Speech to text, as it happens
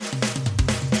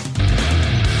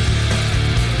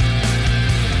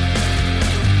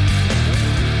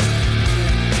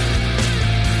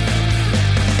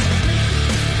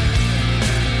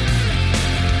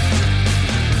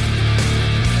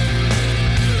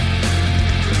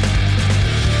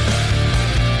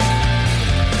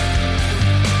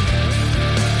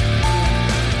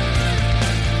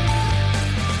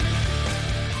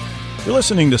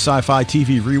listening to Sci-Fi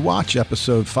TV Rewatch,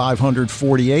 episode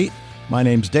 548. My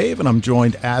name's Dave, and I'm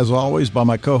joined, as always, by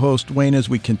my co-host Wayne as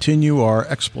we continue our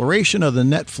exploration of the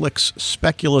Netflix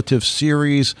speculative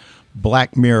series,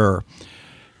 Black Mirror.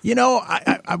 You know,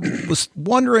 I was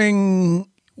wondering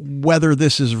whether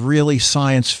this is really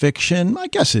science fiction. I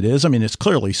guess it is. I mean, it's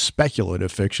clearly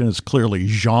speculative fiction. It's clearly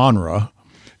genre.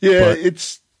 Yeah,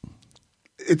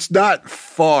 it's not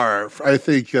far. I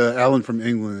think Alan from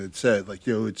England had said, like,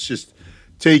 you know, it's just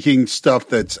taking stuff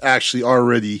that's actually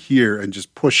already here and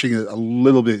just pushing it a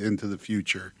little bit into the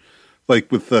future,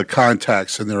 like with the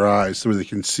contacts in their eyes so they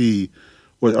can see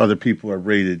what other people are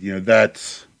rated. You know,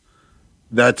 that's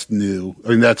new. I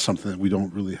mean, that's something that we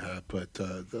don't really have, but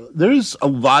there's a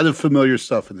lot of familiar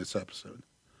stuff in this episode.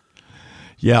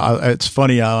 Yeah, it's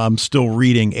funny. I'm still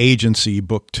reading Agency,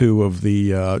 book 2 of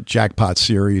the Jackpot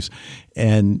series,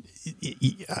 and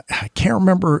I can't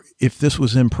remember if this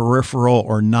was in Peripheral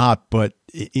or not, but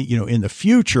you know, in the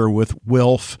future with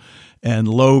Wilf and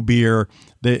Lowbeer,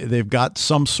 they've got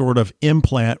some sort of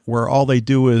implant where all they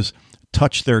do is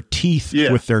touch their teeth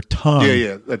with their tongue.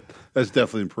 Yeah. That's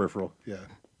definitely in Peripheral. Yeah.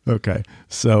 Okay.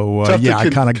 So I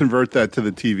kind of convert that to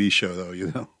the TV show, though.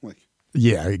 You know, like.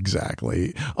 Yeah,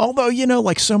 exactly. Although, you know,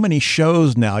 like so many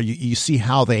shows now, you see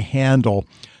how they handle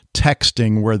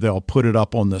texting where they'll put it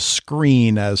up on the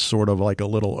screen as sort of like a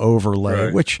little overlay,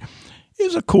 right, which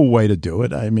is a cool way to do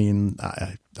it. I mean,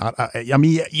 I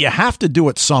mean, you have to do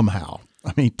it somehow.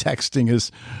 I mean, texting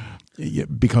has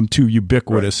become too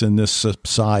ubiquitous in this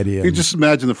society. You just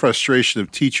imagine the frustration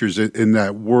of teachers in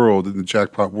that world, in the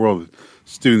Jackpot world.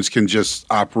 Students can just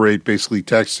operate basically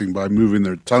texting by moving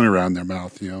their tongue around their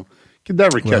mouth, you know. Can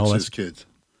never catch those kids.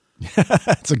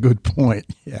 That's a good point.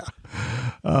 Yeah.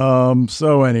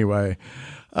 So anyway,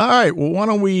 all right. Well, why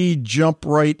don't we jump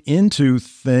right into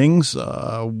things?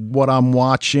 What I'm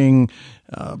watching.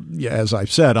 As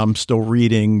I've said, I'm still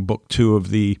reading book 2 of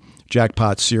the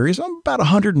Jackpot series. I'm about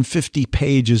 150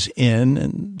 pages in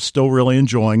and still really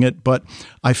enjoying it. But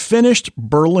I finished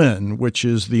Berlin, which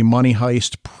is the Money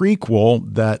Heist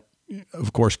prequel that,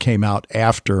 of course, came out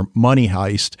after Money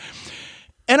Heist.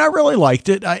 And I really liked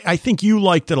it. I think you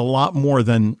liked it a lot more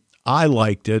than I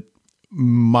liked it.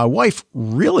 My wife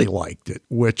really liked it,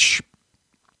 which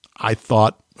I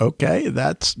thought, okay,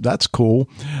 that's cool.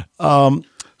 So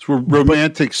we're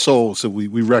romantic souls, so we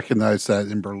recognize that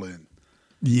in Berlin.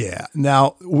 Yeah.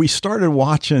 Now, we started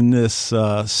watching this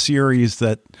series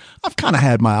that I've kind of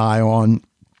had my eye on.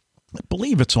 I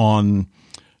believe it's on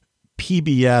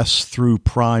PBS through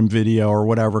Prime Video or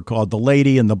whatever, called The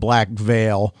Lady in the Black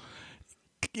Veil.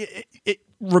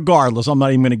 Regardless, I'm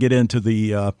not even going to get into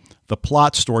the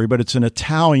plot story, but it's an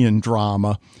Italian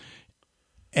drama.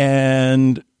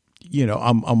 And, you know,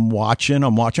 I'm watching.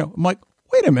 I'm like,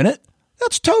 wait a minute,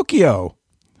 that's Tokyo.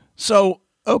 So,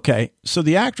 okay. So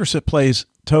the actress that plays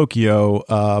Tokyo,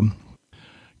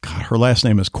 her last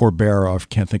name is Corbera. I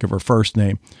can't think of her first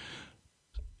name.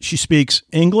 She speaks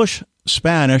English,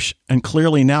 Spanish, and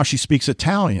clearly now she speaks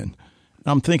Italian. And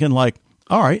I'm thinking like,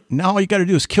 all right, now all you got to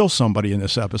do is kill somebody in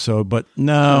this episode. But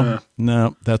no,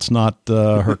 that's not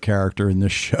her character in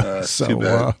this show. Too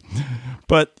bad.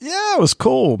 But yeah, it was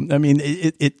cool. I mean,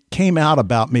 it came out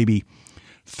about maybe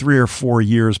 3 or 4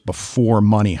 years before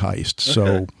Money Heist.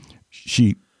 So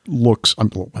she looks,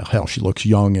 she looks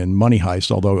young in Money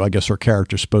Heist, although I guess her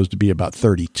character is supposed to be about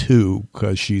 32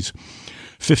 because she's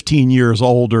 15 years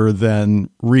older than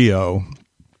Rio.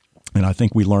 And I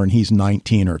think we learn he's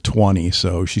 19 or 20,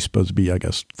 so she's supposed to be, I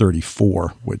guess,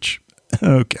 34, which,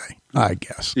 okay, I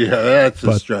guess. Yeah, that's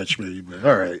a stretch, maybe, but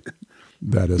all right.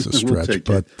 That is a stretch,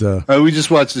 but... we just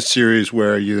watched a series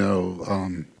where,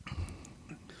 the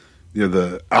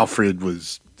Alfred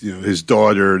was, his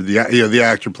daughter, the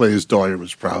actor playing his daughter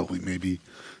was probably maybe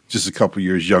just a couple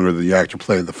years younger than the actor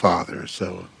playing the father,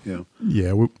 so,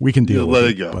 Yeah, we can deal with it.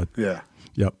 Let it go, but, yeah.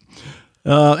 Yep.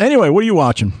 Anyway, what are you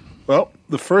watching? Well,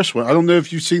 the first one, I don't know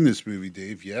if you've seen this movie,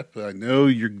 Dave, yet, but I know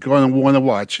you're going to want to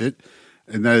watch it,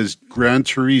 and that is Gran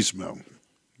Turismo.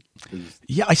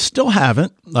 Yeah, I still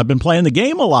haven't. I've been playing the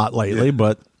game a lot lately,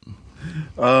 but...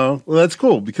 well, that's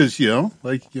cool, because, you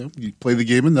play the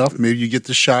game enough, maybe you get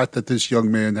the shot that this young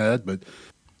man had, but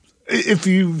if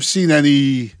you've seen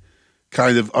any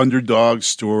kind of underdog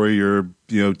story or,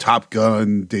 Top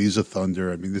Gun, Days of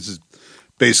Thunder, I mean, this is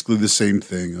basically the same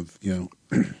thing of,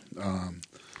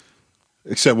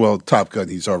 except, Top Gun,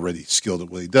 he's already skilled at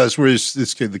what he does. Whereas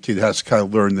the kid has to kind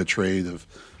of learn the trade of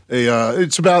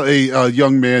it's about a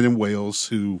young man in Wales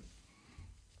who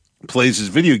plays his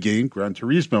video game, Gran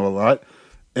Turismo, a lot.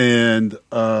 And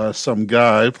some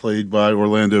guy played by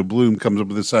Orlando Bloom comes up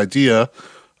with this idea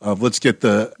of let's get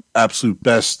the absolute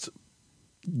best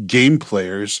game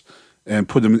players and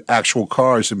put them in actual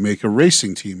cars and make a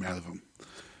racing team out of them.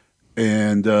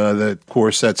 And that, of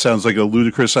course, that sounds like a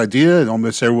ludicrous idea, and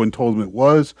almost everyone told him it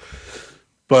was.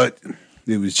 But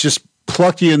it was just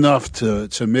plucky enough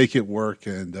to make it work,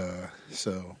 and it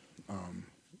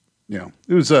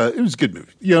was a good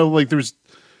movie. Like there was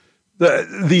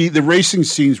the racing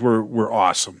scenes were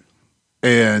awesome,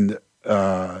 and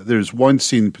there's one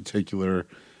scene in particular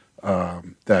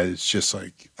that is just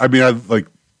like, I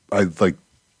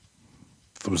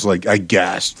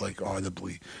gasped like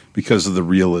audibly because of the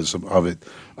realism of it.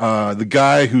 The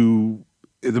guy who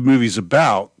the movie's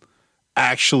about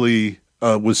actually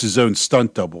was his own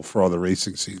stunt double for all the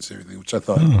racing scenes and everything, which I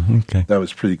thought that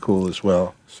was pretty cool as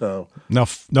well. So now,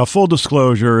 full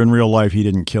disclosure, in real life, he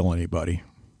didn't kill anybody.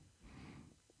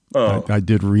 Oh. I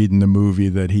did read in the movie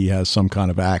that he has some kind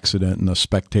of accident and a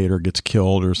spectator gets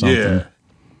killed or something.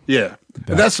 Yeah.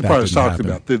 And that's the part I was talking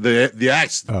about. The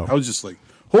accident. Oh. I was just like,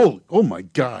 oh my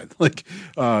God. Like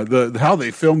how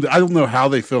they filmed it. I don't know how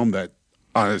they filmed that,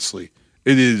 honestly.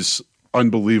 It is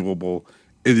unbelievable.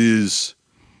 It is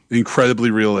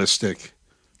incredibly realistic.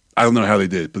 I don't know how they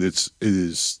did it, but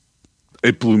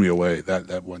it blew me away,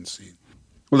 that one scene.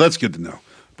 Well, that's good to know.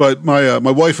 But my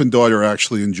wife and daughter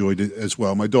actually enjoyed it as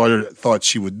well. My daughter thought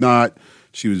she would not.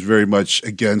 She was very much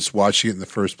against watching it in the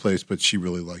first place, but she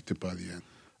really liked it by the end.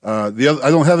 I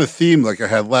don't have a theme like I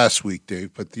had last week,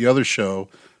 Dave, but the other show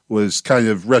was kind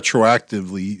of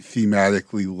retroactively,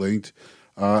 thematically linked.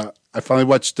 I finally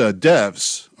watched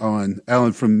Devs on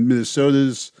Alan from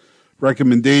Minnesota's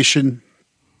recommendation,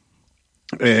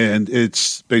 and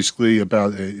it's basically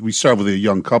about we start with a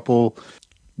young couple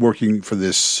working for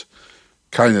this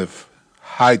kind of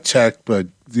high tech, but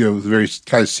very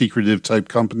kind of secretive type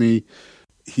company.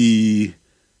 He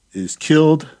is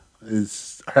killed.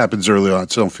 It happens early on,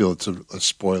 so don't feel it's a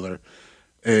spoiler.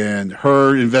 And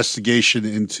her investigation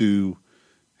into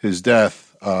his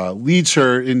death leads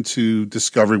her into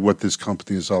discovering what this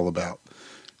company is all about.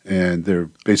 And they're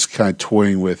basically kind of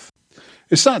toying with,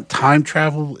 it's not time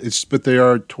travel, but they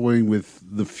are toying with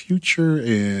the future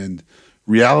and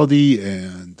reality.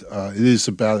 And it is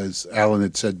about, as Alan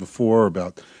had said before,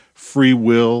 about free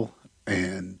will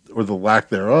or the lack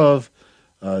thereof.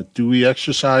 Do we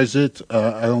exercise it?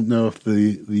 I don't know if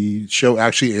the show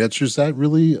actually answers that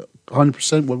really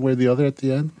 100% one way or the other at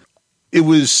the end. It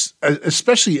was,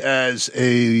 especially as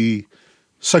a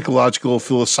psychological,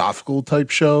 philosophical type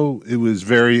show, it was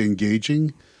very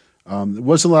engaging. There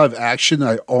wasn't a lot of action.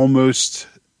 I almost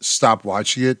stopped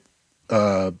watching it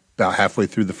about halfway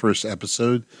through the first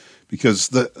episode because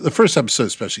the first episode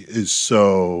especially is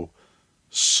so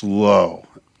slow.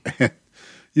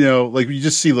 Like you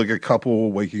just see like a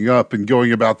couple waking up and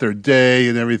going about their day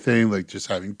and everything, like just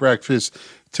having breakfast,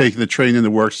 taking the train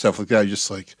into work, stuff like that. You're just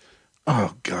like,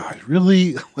 oh God,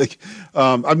 really? Like,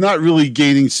 I'm not really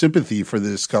gaining sympathy for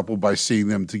this couple by seeing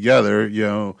them together,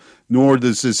 nor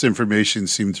does this information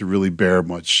seem to really bear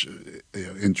much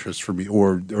interest for me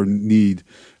or need,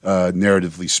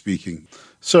 narratively speaking.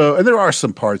 So, and there are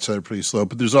some parts that are pretty slow,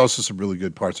 but there's also some really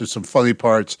good parts. There's some funny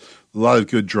parts, a lot of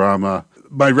good drama.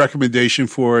 My recommendation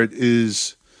for it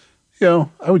is,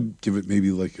 I would give it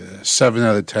maybe like a 7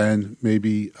 out of 10,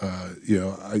 maybe.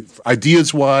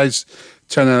 Ideas wise,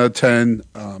 10 out of 10.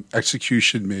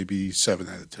 Execution, maybe 7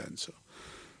 out of 10. So,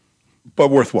 but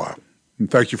worthwhile. And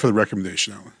thank you for the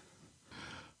recommendation, Alan.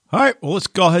 All right. Well, let's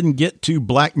go ahead and get to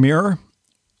Black Mirror,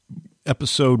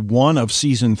 episode 1 of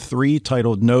season 3,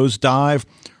 titled Nosedive.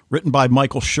 Written by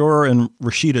Michael Schur and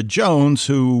Rashida Jones,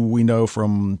 who we know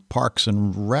from Parks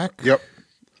and Rec. Yep.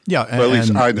 Yeah. Well, at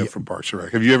least I know from Parks and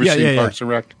Rec. Have you ever seen Parks and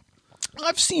Rec?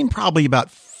 I've seen probably about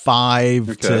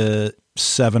 5 to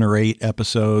 7 or 8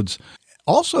 episodes.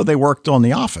 Also, they worked on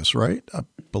The Office, right? I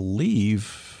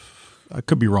believe. I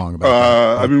could be wrong about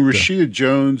that. Rashida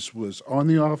Jones was on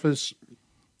The Office.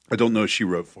 I don't know if she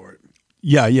wrote for it.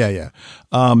 Yeah.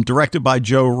 Directed by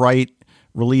Joe Wright.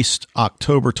 Released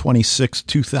October 26,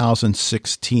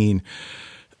 2016.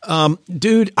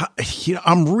 Dude,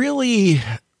 I'm really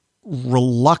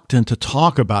reluctant to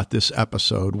talk about this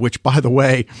episode, which, by the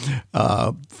way,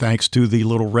 thanks to the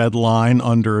little red line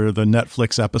under the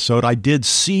Netflix episode, I did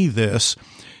see this.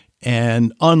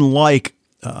 And unlike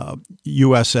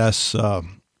USS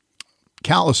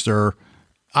Callister,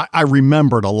 I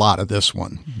remembered a lot of this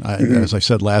one. As I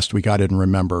said last week, I didn't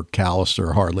remember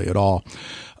Callister hardly at all.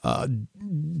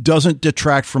 Doesn't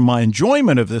detract from my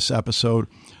enjoyment of this episode,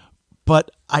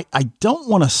 but I don't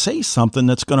want to say something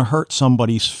that's going to hurt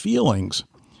somebody's feelings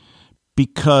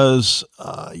because,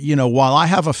 while I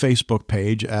have a Facebook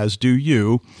page, as do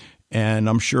you, and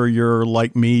I'm sure you're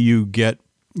like me, you get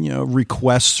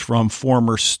requests from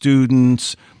former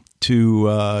students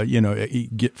to,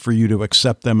 get for you to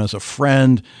accept them as a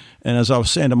friend. And as I was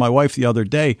saying to my wife the other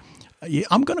day,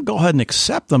 I'm going to go ahead and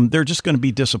accept them. They're just going to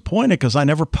be disappointed because I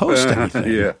never post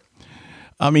anything. Yeah.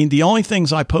 I mean, the only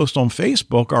things I post on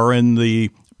Facebook are in the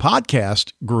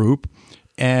podcast group,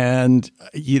 and,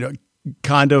 I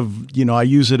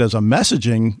use it as a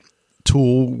messaging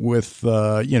tool with,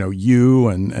 you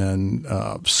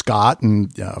and Scott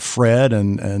and Fred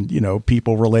and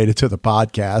people related to the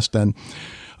podcast and,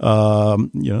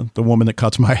 the woman that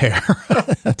cuts my hair.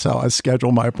 That's how I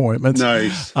schedule my appointments.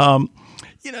 Nice.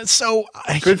 So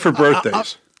good for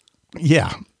birthdays.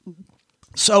 Yeah.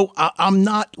 So I'm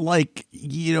not like,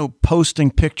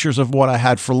 posting pictures of what I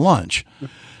had for lunch.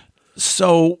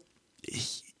 So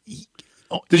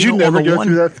did you never go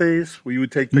through that phase where you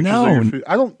would take pictures of your food?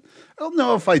 I don't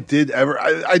know if I did ever.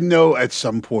 I know at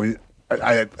some point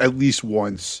I at least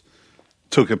once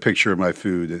took a picture of my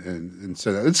food and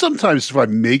sent it. And sometimes if I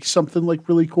make something like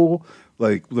really cool,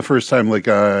 like the first time like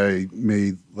I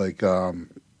made like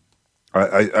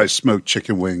I smoked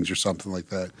chicken wings or something like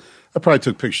that. I probably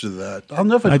took pictures of that. I don't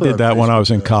know if I did that when I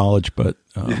was in college, but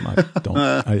I don't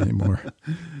anymore.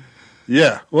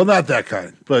 Yeah, well, not that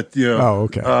kind, but Oh,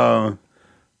 okay.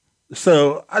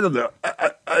 So I don't know.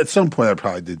 At some point, I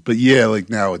probably did, but yeah, like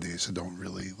nowadays, I don't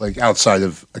really like outside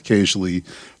of occasionally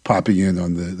popping in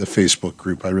on the Facebook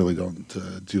group. I really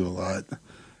don't do a lot.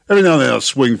 Every now and then, I'll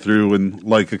swing through and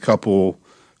like a couple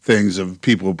things of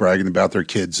people bragging about their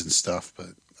kids and stuff, but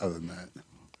other than that.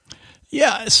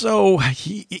 Yeah, so,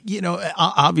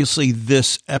 obviously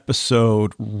this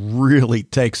episode really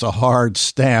takes a hard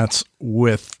stance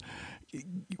with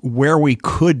where we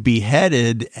could be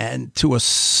headed, and to a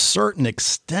certain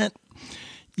extent,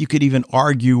 you could even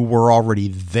argue we're already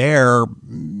there,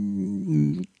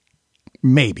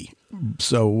 maybe.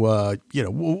 So,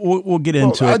 we'll get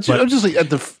into it. I'm just like at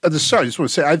the start, I just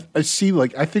want to say, I see,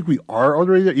 like, I think we are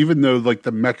already there, even though, like,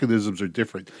 the mechanisms are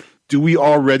different. Do we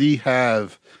already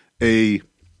have a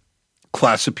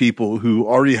class of people who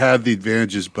already have the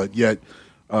advantages, but yet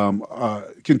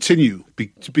continue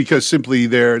because simply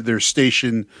their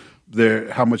station,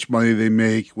 how much money they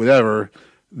make, whatever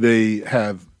they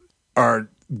are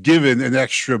given an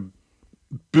extra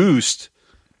boost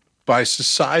by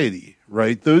society,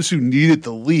 right? Those who need it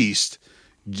the least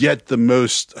get the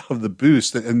most of the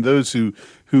boost, and those who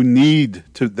need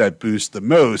that boost the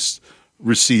most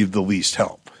receive the least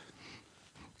help.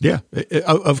 Yeah,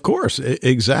 of course.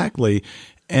 Exactly.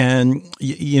 And,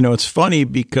 it's funny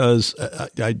because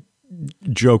I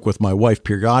joke with my wife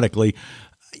periodically.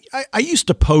 I used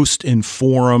to post in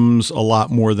forums a lot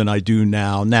more than I do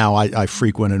now. Now I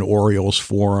frequent an Orioles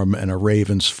forum and a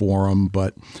Ravens forum,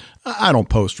 but I don't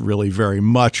post really very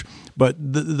much. But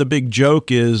the big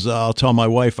joke is I'll tell my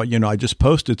wife, I just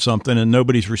posted something and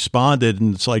nobody's responded.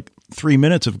 And it's like 3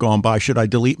 minutes have gone by. Should I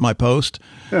delete my post?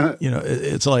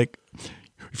 It's like,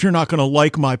 if you're not going to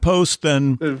like my post,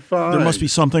 then there must be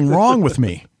something wrong with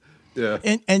me. Yeah.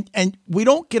 And we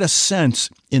don't get a sense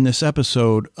in this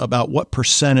episode about what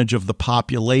percentage of the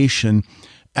population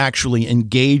actually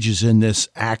engages in this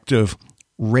active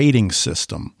rating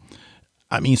system.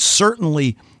 I mean,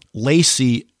 certainly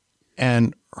Lacey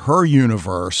and her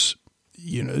universe,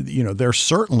 they're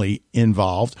certainly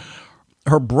involved.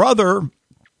 Her brother,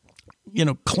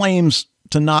 claims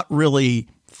to not really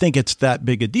think it's that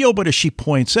big a deal, but as she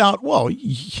points out, well,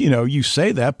 you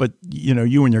say that, but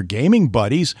you and your gaming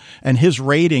buddies, and his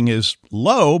rating is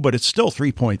low, but it's still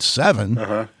 3.7.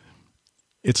 Uh-huh.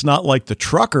 It's not like the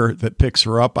trucker that picks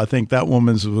her up. I think that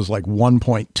woman's was like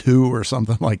 1.2 or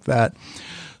something like that.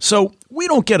 So we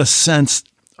don't get a sense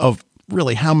of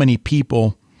really how many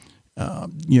people,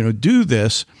 do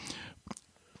this.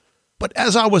 But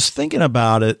as I was thinking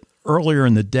about it earlier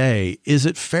in the day, is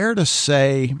it fair to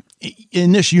say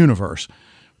in this universe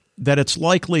that it's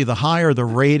likely the higher the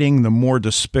rating, the more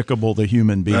despicable the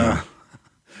human being? Yeah.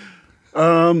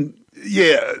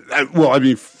 Well, I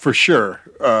mean, for sure,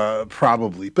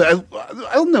 probably. But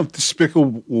I don't know if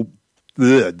despicable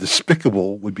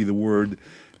would be the word,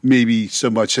 maybe so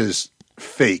much as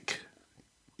fake,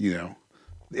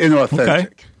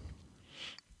 inauthentic.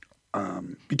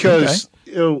 Okay. Because,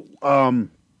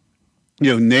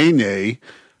 Nene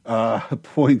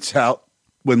points out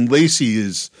when Lacey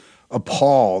is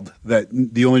appalled that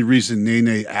the only reason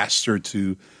Nene asked her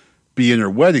to be in her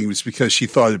wedding was because she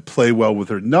thought it'd play well with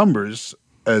her numbers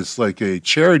as like a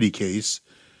charity case.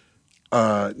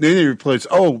 Nene replies,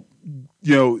 "Oh,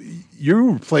 you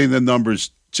were playing the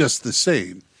numbers just the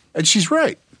same," and she's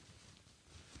right.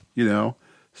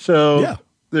 So yeah.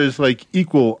 There's like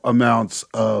equal amounts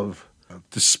of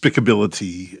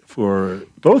despicability for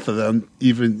both of them,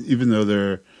 even though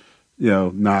they're,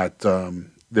 not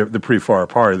they're pretty far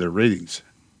apart in their ratings.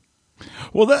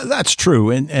 Well, that's true,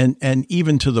 and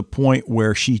even to the point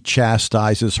where she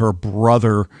chastises her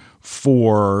brother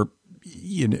for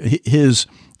his,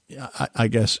 I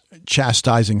guess,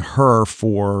 chastising her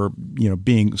for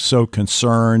being so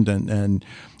concerned, and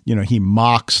he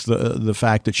mocks the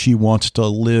fact that she wants to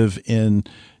live in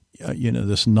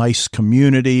this nice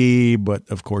community, but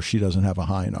of course she doesn't have a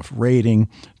high enough rating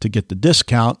to get the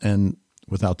discount, and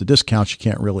without the discount she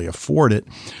can't really afford it.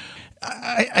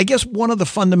 I guess one of the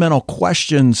fundamental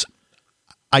questions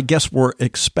I guess we're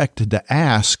expected to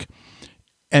ask,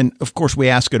 and of course we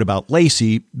ask it about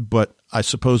Lacey, but I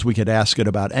suppose we could ask it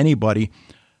about anybody,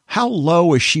 how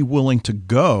low is she willing to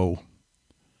go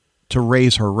to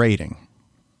raise her rating?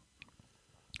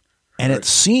 And it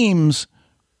seems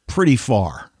pretty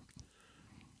far.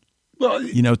 Well,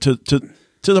 to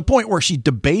the point where she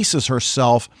debases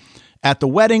herself at the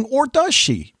wedding, or does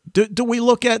she? Do we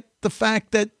look at the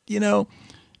fact that,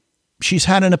 she's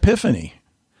had an epiphany?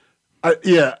 I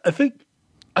think,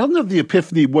 I don't know if the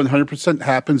epiphany 100%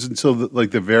 happens until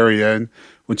the very end,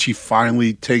 when she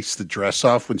finally takes the dress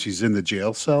off when she's in the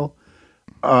jail cell.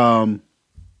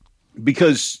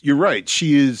 Because you're right.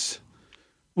 She's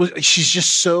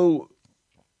just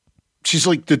she's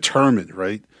determined,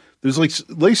 right? There's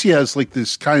Lacey has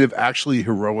this kind of actually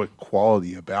heroic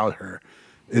quality about her,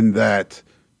 in that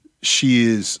she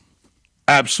is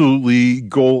absolutely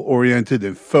goal-oriented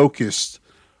and focused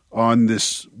on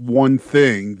this one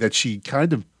thing that she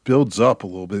kind of builds up a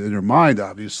little bit in her mind,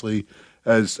 obviously,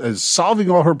 as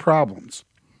solving all her problems.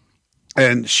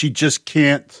 And she just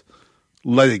can't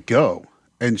let it go.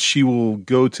 And she will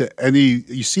go to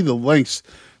you see the lengths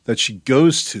that she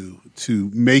goes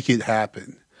to make it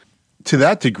happen. To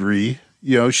that degree,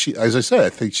 she, as I said, I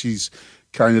think she's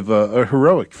kind of a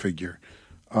heroic figure.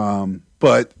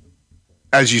 But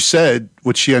as you said,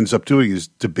 what she ends up doing is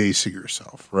debasing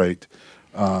herself, right?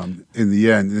 In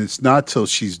the end. And it's not till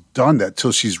she's done that,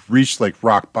 till she's reached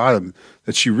rock bottom,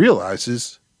 that she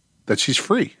realizes that she's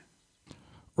free.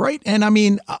 Right. And I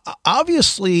mean,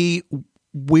 obviously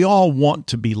we all want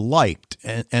to be liked,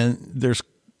 and there's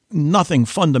nothing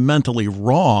fundamentally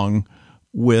wrong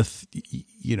with,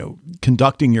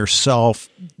 conducting yourself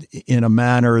in a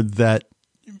manner that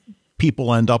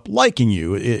people end up liking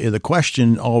you. The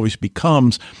question always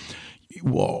becomes,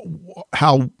 well,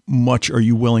 how much are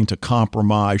you willing to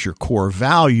compromise your core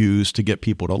values to get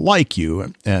people to like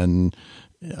you? And,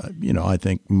 I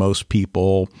think most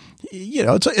people,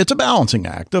 it's a balancing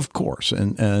act, of course.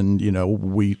 And,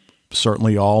 we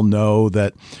certainly all know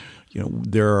that,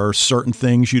 there are certain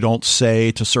things you don't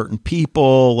say to certain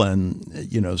people, and,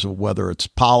 so whether it's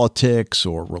politics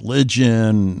or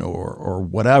religion or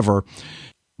whatever.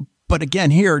 But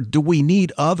again, here, do we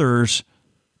need others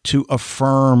to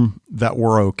affirm that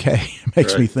we're okay? It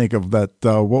makes me think of that,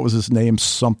 what was his name?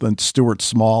 Something, Stuart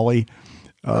Smalley.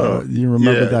 You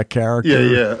remember that character?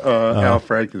 Yeah. Al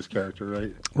Franken's character,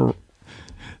 right?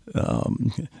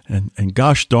 And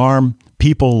gosh darn,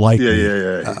 people like me.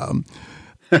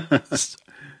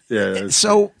 Yeah.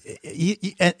 So,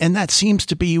 and that seems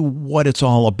to be what it's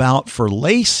all about for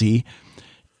Lacey.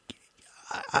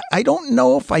 I don't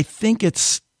know if I think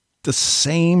it's the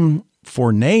same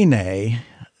for Nene.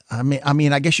 I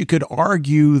mean, I guess you could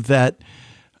argue that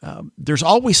there's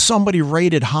always somebody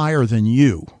rated higher than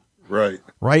you. Right.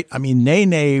 I mean,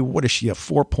 Nene, what is she, a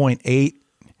 4.8?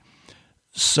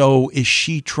 So is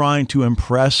she trying to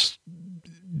impress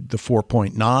the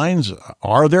 4.9s?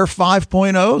 Are there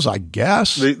 5.0s? I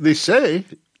guess they say,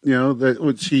 that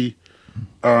when she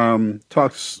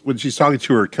when she's talking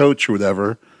to her coach or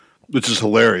whatever, which is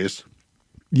hilarious.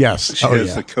 Yes, she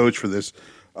has the coach for this.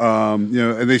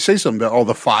 And they say something about all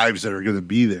the 5s that are going to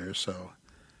be there. So,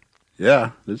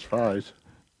 yeah, there's 5s.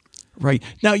 Right.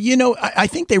 Now, I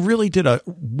think they really did a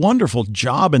wonderful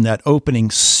job in that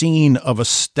opening scene of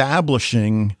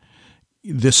establishing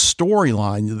this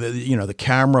storyline. The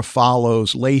camera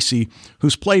follows Lacey,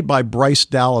 who's played by Bryce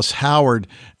Dallas Howard.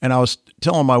 And I was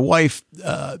telling my wife,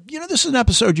 this is an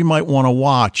episode you might want to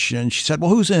watch. And she said, well,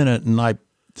 who's in it? And I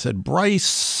said,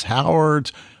 Bryce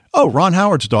Howard. Oh, Ron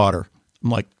Howard's daughter. I'm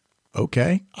like,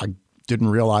 okay. I didn't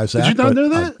realize that. Did you not know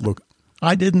that?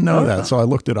 I didn't know that. So I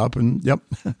looked it up and yep.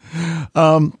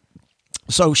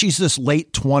 So she's this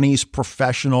late 20s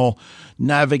professional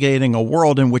navigating a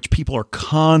world in which people are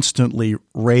constantly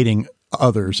rating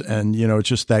others. And, it's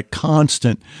just that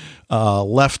constant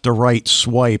left to right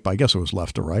swipe. I guess it was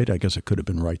left to right. I guess it could have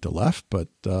been right to left, but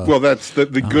well, that's the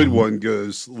good one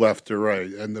goes left to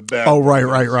right, and the bad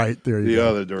right. There you go. The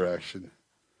other direction.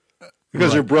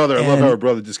 Because her brother, I love how her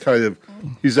brother just kind of,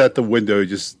 he's at the window, he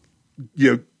just,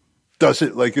 does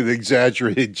it like an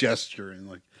exaggerated gesture. And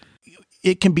like,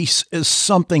 it can be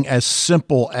something as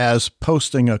simple as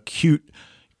posting a cute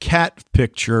cat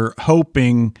picture,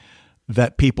 hoping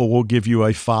that people will give you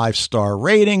a 5-star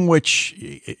rating, which,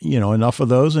 enough of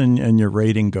those and your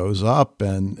rating goes up.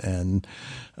 And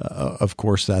of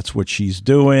course, that's what she's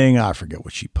doing. I forget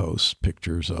what she posts,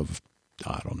 pictures of,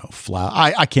 I don't know, flower.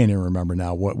 I can't even remember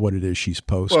now what it is she's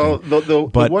posting. Well, the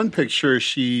one picture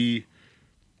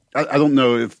I don't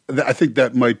know if, I think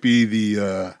that might be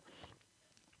the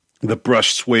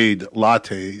brushed suede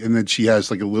latte. And then she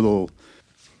has like a little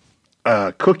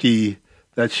cookie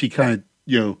that she kind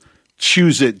of,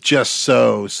 chews it just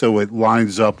so it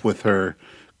lines up with her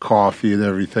coffee and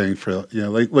everything for,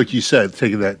 like you said,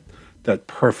 taking that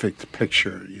perfect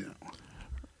picture,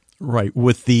 Right.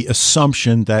 With the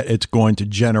assumption that it's going to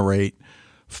generate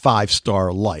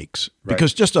 5-star likes,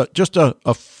 because just a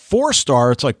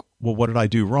 4-star, it's like, well, what did I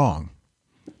do wrong?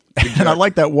 Exactly. And I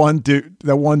like that one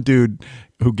dude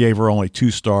who gave her only 2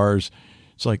 stars.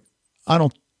 It's like, I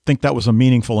don't think that was a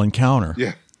meaningful encounter.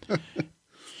 Yeah.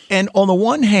 And on the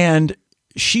one hand,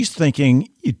 she's thinking,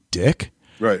 you dick.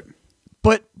 Right.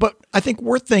 But I think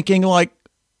we're thinking like,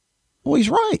 well, he's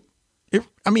right.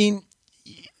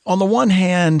 On the one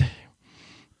hand,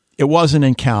 it was an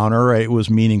encounter. It was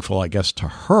meaningful, I guess, to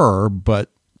her.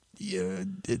 But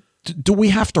do we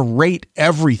have to rate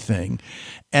everything?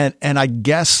 And I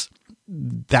guess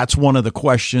that's one of the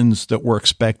questions that we're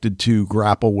expected to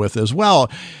grapple with as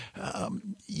well.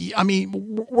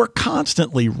 We're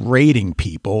constantly rating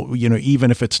people,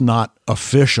 even if it's not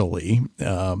officially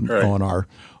on our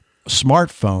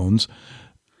smartphones.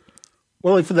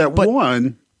 Well, like for that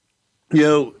one,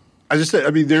 I just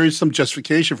said, there is some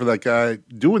justification for that guy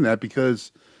doing that,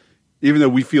 because even though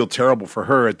we feel terrible for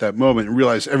her at that moment and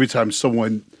realize every time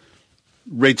someone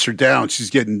rates her down, she's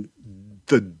getting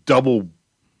the double,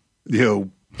 the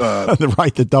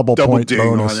double point ding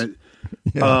bonus on it.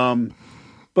 Yeah.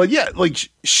 But yeah, like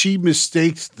she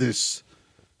mistakes this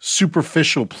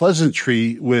superficial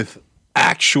pleasantry with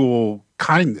actual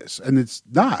kindness, and it's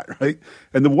not, right?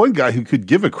 And the one guy who could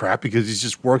give a crap because he's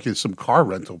just working at some car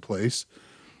rental place,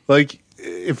 like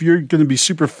if you're going to be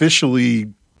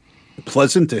superficially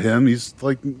pleasant to him, he's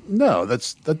like, no,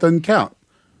 that doesn't count.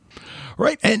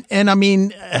 Right. And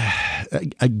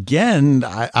again,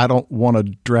 I don't want to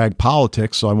drag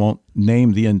politics, so I won't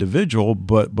name the individual,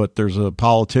 but there's a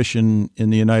politician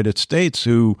in the United States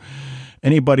who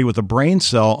anybody with a brain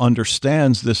cell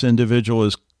understands this individual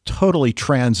is totally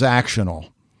transactional.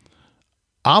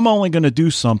 I'm only going to do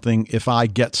something if I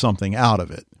get something out of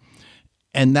it.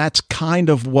 And that's kind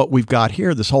of what we've got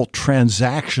here, this whole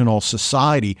transactional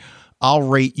society. I'll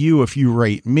rate you if you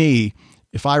rate me.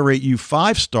 If I rate you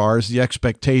 5 stars, the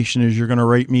expectation is you're going to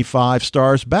rate me 5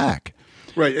 stars back.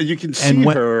 Right. And you can see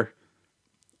her,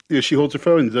 she holds her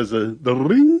phone and does the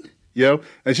ring,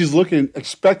 and she's looking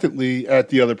expectantly at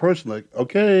the other person like,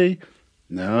 okay,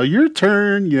 now your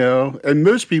turn, And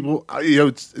most people,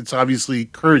 it's obviously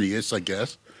courteous, I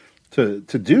guess, to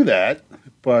do that.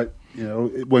 But,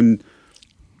 when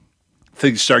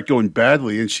things start going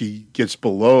badly and she gets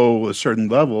below a certain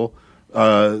level,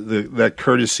 that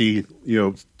courtesy,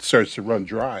 starts to run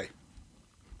dry.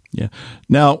 Yeah.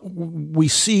 Now we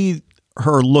see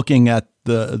her looking at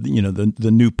the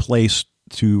new place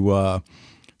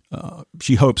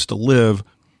she hopes to live.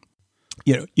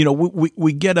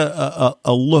 We get a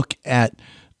look at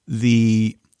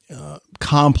the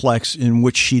complex in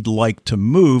which she'd like to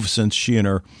move, since she and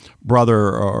her brother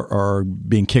are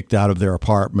being kicked out of their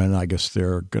apartment. I guess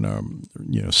they're going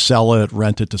to, sell it,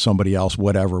 rent it to somebody else,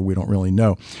 whatever. We don't really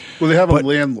know. Well, they have a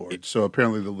landlord. So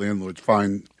apparently the landlord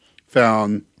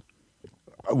found,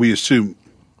 we assume,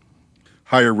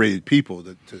 higher rated people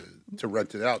to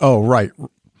rent it out. Oh, right.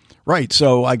 Right.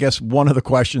 So I guess one of the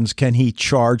questions, can he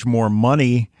charge more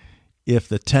money if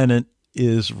the tenant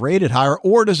is rated higher,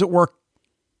 or does it work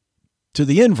to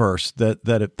the inverse, that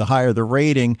if the higher the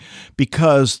rating,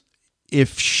 because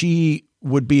if she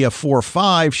would be a 4 or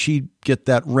 5, she'd get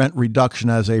that rent reduction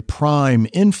as a prime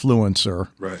influencer.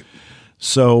 Right.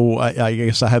 So I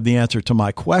guess I have the answer to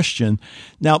my question.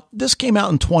 Now, this came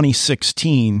out in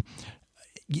 2016.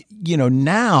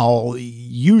 Now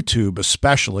YouTube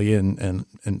especially, and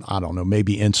I don't know,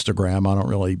 maybe Instagram. I don't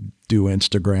really do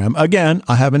Instagram. Again,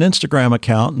 I have an Instagram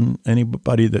account, and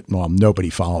anybody nobody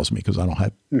follows me because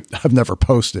I've never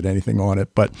posted anything on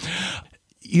it. But,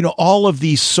 all of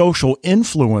these social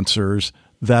influencers,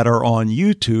 that are on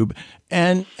YouTube.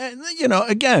 And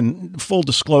again, full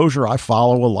disclosure, I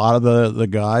follow a lot of the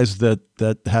guys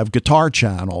that have guitar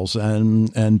channels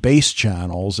and bass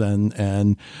channels.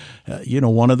 And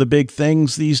one of the big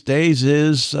things these days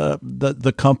is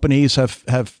the companies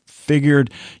have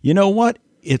figured, you know what?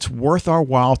 It's worth our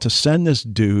while to send this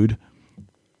dude,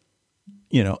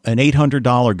 an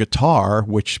 $800 guitar,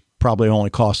 which probably only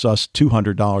costs us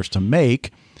 $200 to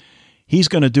make. He's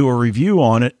going to do a review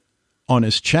on it on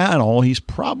his channel. He's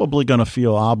probably going to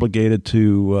feel obligated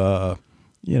to,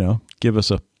 give us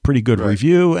a pretty good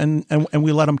review, and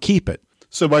we let him keep it.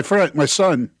 So my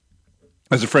son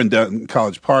has a friend down in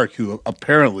College Park who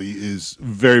apparently is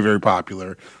very, very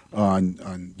popular on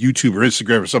YouTube or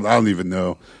Instagram or something. I don't even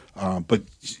know. But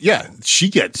yeah, she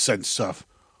gets sent stuff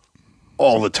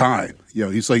all the time.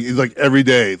 He's like every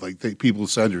day, people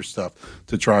send her stuff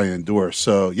to try and endorse.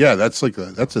 So yeah, that's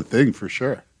a thing for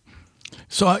sure.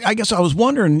 So I guess I was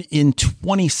wondering, in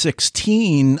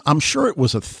 2016, I'm sure it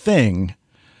was a thing.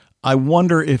 I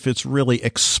wonder if it's really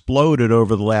exploded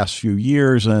over the last few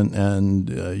years, and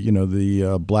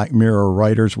the Black Mirror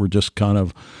writers were just kind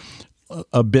of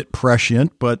a bit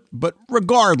prescient, but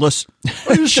regardless,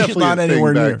 she's not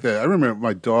anywhere near. Then. I remember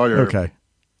my daughter,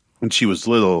 when she was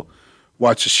little,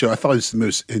 watched a show. I thought it was the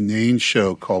most inane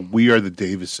show called We Are the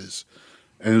Davises,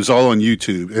 and it was all on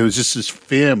YouTube. It was just this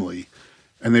family,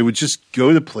 and they would just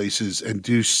go to places and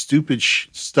do stupid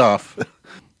stuff,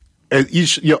 and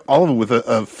all of them with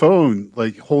a phone,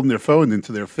 holding their phone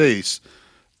into their face,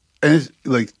 and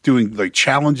doing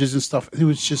challenges and stuff. And it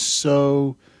was just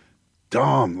so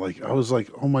dumb. I was like,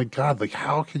 oh my God,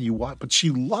 how can you watch? But she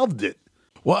loved it.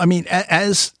 Well, I mean,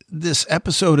 as this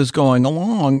episode is going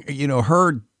along,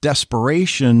 her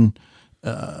desperation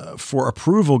for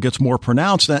approval gets more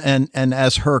pronounced. And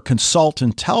as her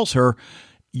consultant tells her,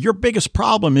 your biggest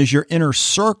problem is your inner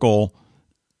circle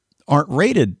aren't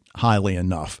rated highly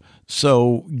enough.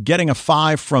 So getting a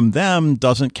 5 from them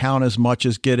doesn't count as much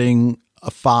as getting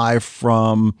a 5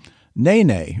 from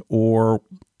Nene or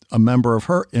a member of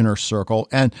her inner circle.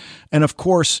 And of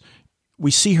course,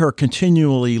 we see her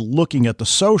continually looking at the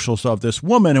socials of this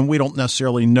woman, and we don't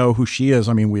necessarily know who she is.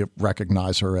 I mean, we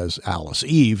recognize her as Alice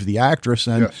Eve, the actress.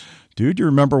 And yes. Dude, you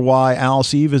remember why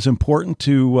Alice Eve is important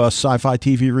to Sci-Fi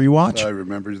TV Rewatch? I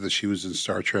remember that she was in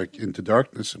Star Trek Into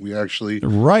Darkness, and we actually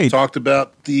talked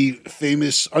about the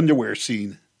famous underwear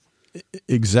scene.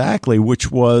 Exactly,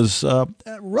 which was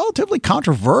relatively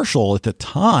controversial at the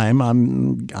time.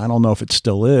 I don't know if it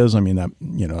still is. I mean,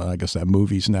 I guess that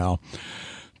movie's now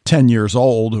 10 years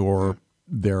old or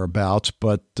thereabouts.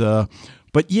 But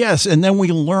yes, and then we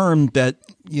learned that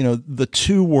the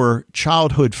two were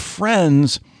childhood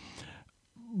friends.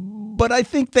 But I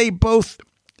think they both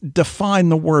define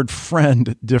the word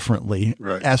friend differently.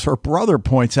 Right. As her brother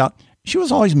points out, she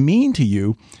was always mean to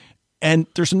you. And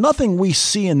there's nothing we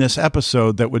see in this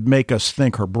episode that would make us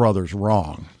think her brother's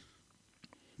wrong.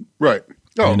 Right.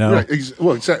 Oh, right.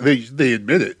 Well, exactly. They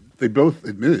admit it. They both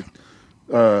admit it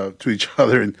to each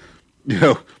other. And,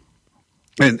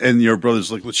 and your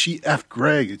brother's like, well, she F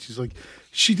Greg. And she's like,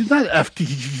 she did not F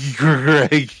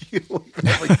Greg.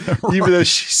 Even though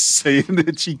she's saying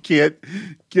that she can't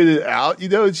get it out,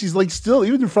 and she's still,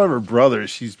 even in front of her brother,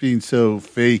 she's being so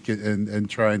fake and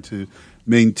trying to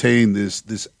maintain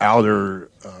this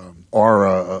outer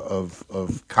aura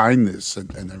of kindness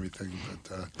and everything.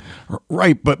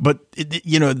 Right. But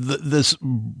this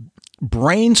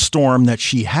brainstorm that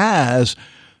she has,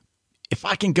 if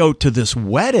I can go to this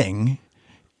wedding,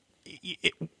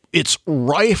 it's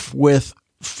rife with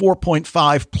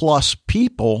 4.5 plus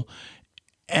people,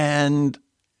 and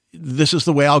this is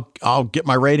the way I'll get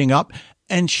my rating up.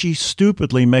 And she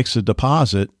stupidly makes a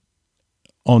deposit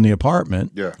on the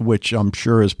apartment, which I'm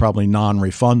sure is probably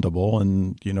non-refundable,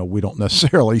 and we don't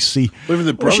necessarily see. Whatever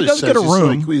the brother says, get a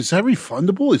room. Is that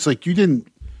refundable? It's like you didn't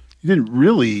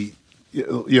really,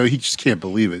 he just can't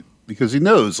believe it because he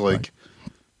knows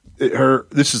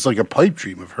this is like a pipe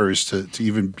dream of hers to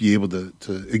even be able to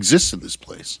exist in this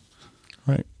place.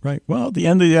 Right. Well, at the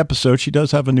end of the episode, she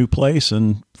does have a new place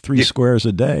and 3 squares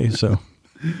a day. So,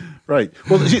 right.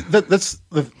 Well, that's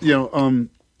the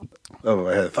Oh,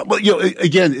 I had a thought. Well,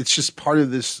 again, it's just part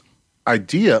of this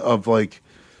idea of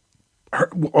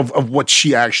of what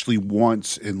she actually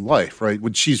wants in life, right?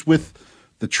 When she's with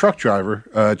the truck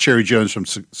driver, Cherry Jones from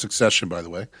Succession, by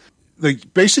the way,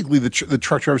 basically the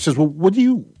truck driver says, "Well, what do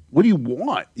you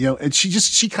want?" And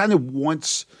she kind of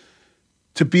wants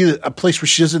to be a place where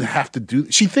she doesn't have to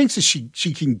do. She thinks that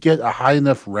she can get a high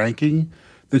enough ranking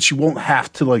that she won't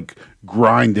have to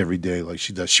grind every day like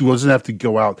she does. She doesn't have to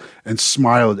go out and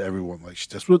smile at everyone like she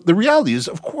does. Well, the reality is,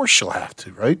 of course, she'll have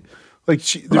to, right?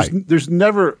 Like there's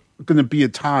never going to be a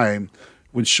time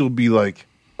when she'll be like,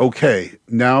 okay,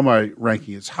 now my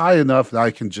ranking is high enough that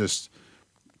I can just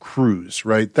cruise,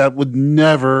 right? That would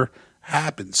never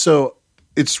happen. So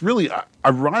it's really,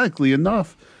 ironically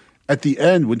enough, at the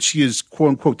end when she is, quote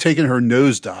unquote, taking her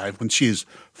nosedive, when she has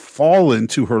fallen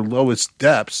to her lowest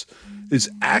depths, is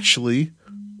actually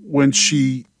when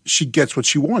she gets what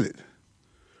she wanted,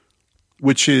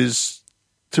 which is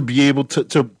to be able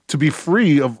to be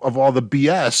free of all the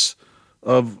BS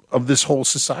of this whole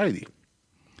society.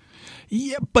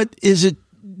 Yeah, but is it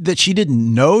that she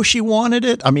didn't know she wanted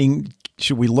it? I mean,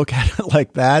 should we look at it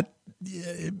like that?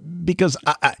 Because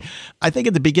I think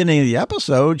at the beginning of the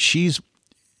episode, she's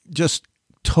just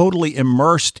totally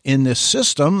immersed in this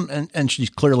system, and she's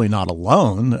clearly not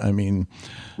alone. I mean,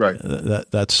 right.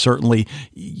 That's certainly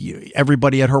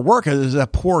everybody at her work. There's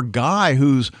that poor guy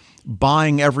who's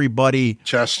buying everybody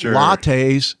Chester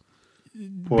lattes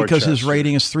poor because Chester. His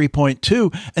rating is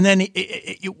 3.2. And then,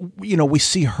 we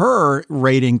see her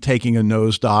rating taking a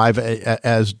nosedive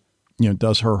as,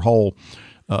 does her whole,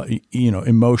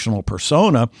 emotional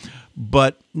persona.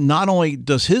 But not only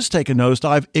does his take a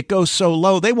nosedive, it goes so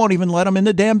low, they won't even let him in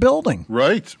the damn building.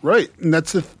 Right. And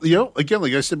that's, again,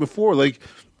 like I said before, like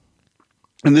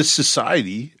in this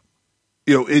society,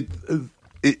 the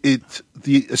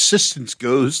assistance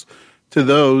goes to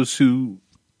those who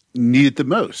need it the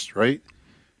most, right?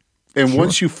 And Sure.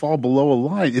 once you fall below a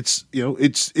line,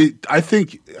 I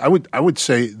think I would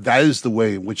say that is the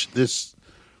way in which this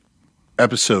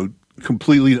episode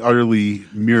completely and utterly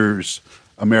mirrors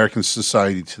American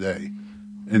society today,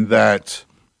 in that,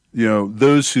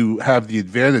 those who have the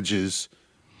advantages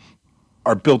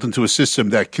are built into a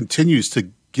system that continues to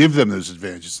give them those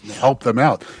advantages and help them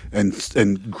out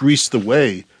and grease the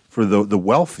way for the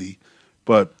wealthy.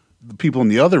 But the people on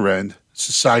the other end,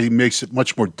 society makes it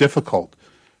much more difficult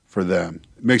for them.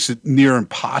 It makes it near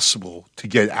impossible to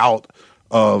get out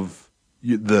of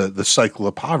the cycle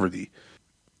of poverty.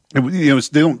 And,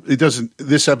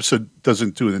 this episode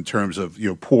doesn't do it in terms of,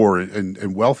 poor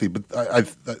and wealthy, but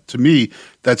to me,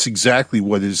 that's exactly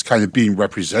what is kind of being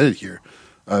represented here.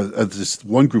 This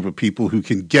one group of people who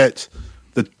can get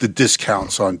the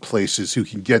discounts on places, who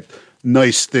can get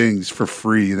nice things for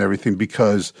free and everything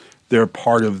because they're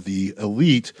part of the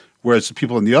elite, whereas the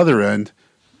people on the other end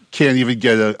can't even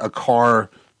get a car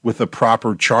with a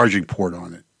proper charging port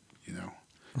on it.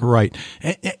 Right.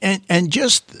 And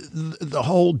just the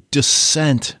whole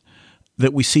descent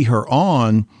that we see her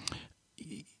on,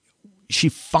 she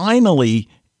finally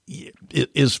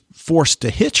is forced to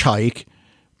hitchhike.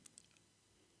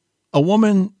 A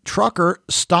woman trucker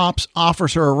stops,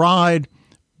 offers her a ride,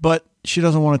 but she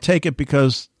doesn't want to take it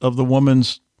because of the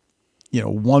woman's,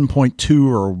 1.2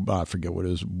 or I forget what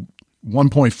it is,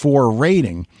 1.4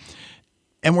 rating.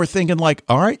 And we're thinking like,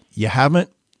 all right, you haven't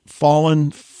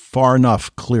fallen far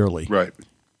enough, clearly. Right.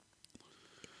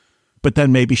 But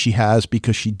then maybe she has,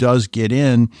 because she does get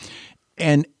in.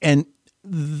 And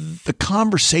the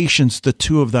conversations the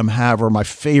two of them have are my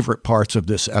favorite parts of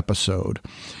this episode.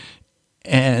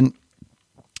 And,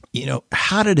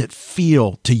 how did it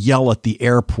feel to yell at the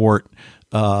airport,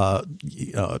 woman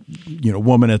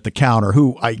at the counter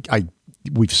who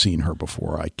we've seen her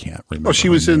before. I can't remember. Oh, she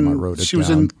was in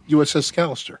USS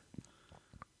Callister.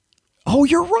 Oh,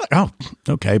 you're right. Oh,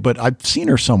 okay. But I've seen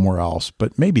her somewhere else.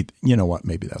 But maybe, you know what?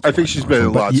 Maybe that's. I think she's been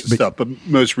in lots of stuff. But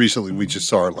most recently, we just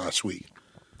saw her last week.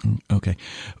 Okay.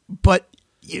 But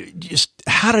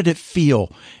how did it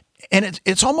feel? And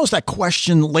it's almost that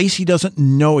question. Lacey doesn't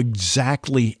know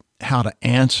exactly how to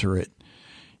answer it.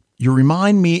 You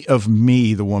remind me of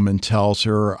me, the woman tells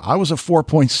her. I was a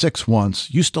 4.6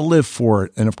 once, used to live for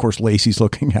it. And of course, Lacey's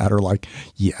looking at her like,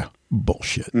 yeah,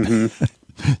 bullshit. Mm-hmm.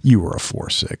 You were a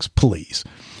 4.6, please.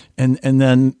 And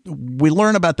then we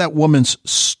learn about that woman's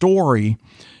story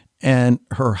and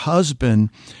her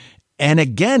husband. And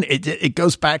again, it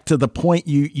goes back to the point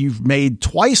you've made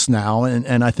twice now,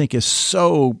 and I think is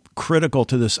so critical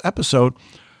to this episode.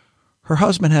 Her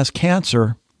husband has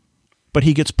cancer, but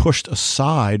he gets pushed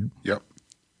aside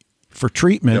for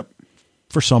treatment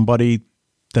for somebody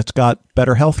that's got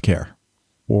better health care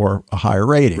or a higher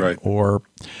rating. Right. Or,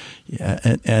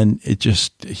 and it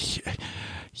just,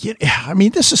 I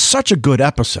mean, this is such a good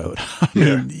episode. I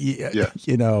mean,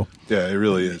 you know. Yeah, it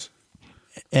really is.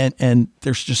 And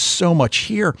there's just so much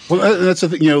here. Well, that's the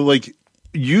thing, like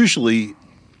usually,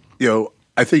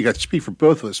 I think I speak for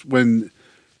both of us when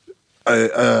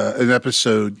an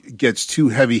episode gets too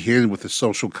heavy-handed with the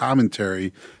social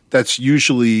commentary. That's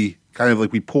usually kind of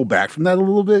like we pull back from that a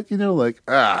little bit, like,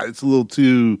 it's a little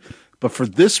too. But for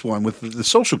this one, with the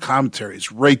social commentary,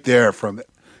 it's right there from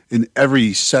in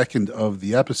every second of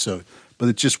the episode, but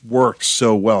it just works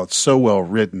so well. It's so well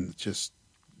written. It just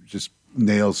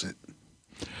nails it.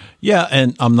 Yeah,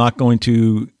 and I'm not going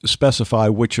to specify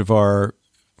which of our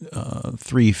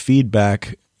 3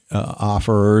 feedback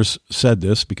offerers said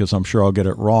this because I'm sure I'll get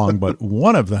it wrong, but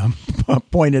one of them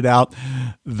pointed out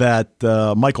that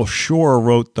Michael Shore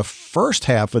wrote the first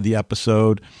half of the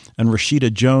episode and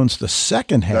Rashida Jones the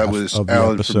second half of the episode. That was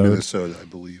Alan from Minnesota, I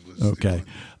believe. Okay.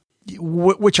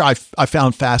 Which I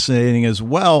found fascinating as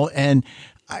well. And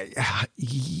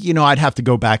I'd have to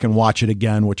go back and watch it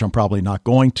again, which I'm probably not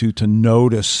going to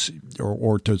notice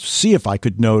or to see if I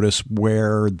could notice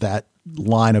where that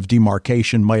line of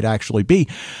demarcation might actually be.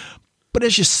 But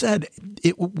as you said,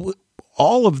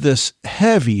 all of this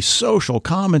heavy social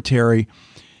commentary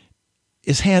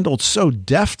is handled so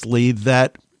deftly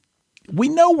that we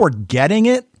know we're getting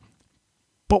it,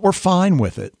 but we're fine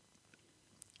with it.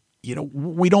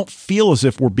 We don't feel as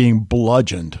if we're being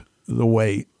bludgeoned the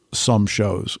way some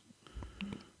shows,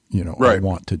 right.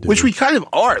 want to do. Which we kind of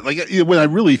are. Like, when I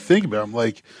really think about it, I'm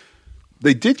like,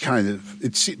 they did kind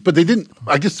of, but they didn't,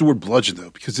 I guess the word bludgeon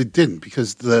though, because it didn't,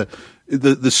 because the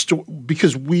story,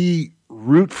 because we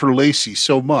root for Lacey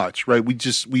so much, right? We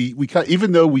kind of,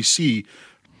 even though we see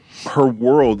her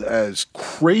world as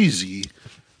crazy,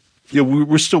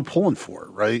 we're still pulling for it,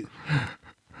 right?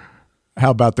 How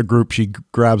about the group she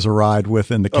grabs a ride with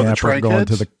in the camper going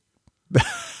to the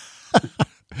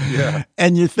yeah.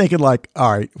 And you're thinking like,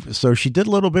 all right, so she did a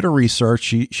little bit of research.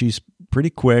 She's pretty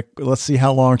quick. Let's see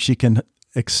how long she can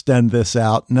extend this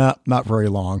out. No, not very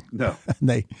long. No. And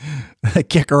they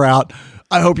kick her out.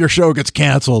 I hope your show gets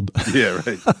canceled. Yeah,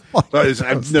 right.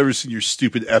 I've never seen your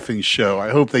stupid effing show. I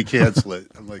hope they cancel it.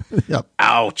 I'm like, yep.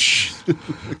 Ouch.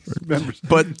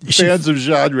 But fans of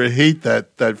genre hate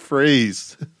that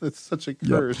phrase. That's such a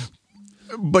curse.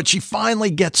 Yep. But she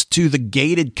finally gets to the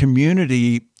gated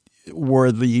community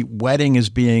where the wedding is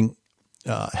being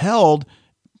held.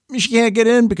 She can't get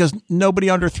in because nobody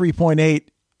under 3.8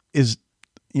 is,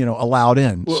 allowed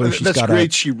in. Well, so that's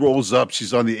great. She rolls up.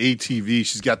 She's on the ATV.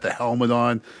 She's got the helmet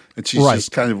on, and she's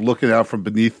just kind of looking out from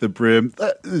beneath the brim.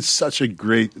 That is such a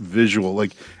great visual.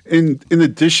 Like in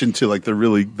addition to like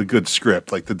the good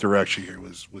script, like the direction here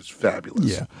was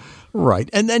fabulous. Yeah, right.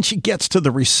 And then she gets to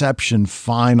the reception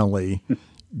finally,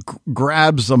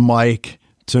 grabs the mic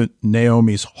to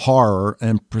Naomi's horror,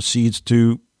 and proceeds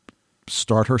to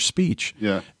start her speech.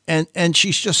 Yeah. And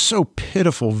she's just so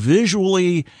pitiful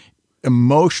visually,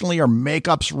 emotionally. Her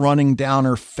makeup's running down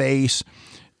her face.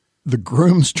 The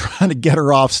groom's trying to get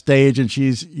her off stage and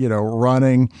she's,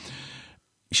 running.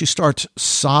 She starts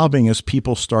sobbing as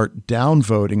people start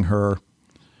downvoting her.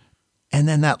 And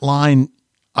then that line,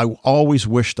 I always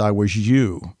wished I was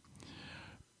you.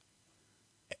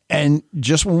 And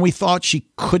just when we thought she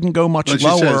couldn't go much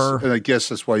lower. Says, and I guess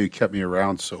that's why you kept me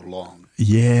around so long.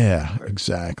 Yeah,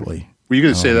 exactly. Were you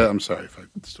going to say that? I'm sorry if I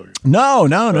stole you. No.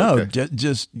 Okay.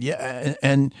 Just yeah.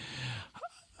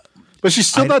 But she's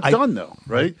still not done though,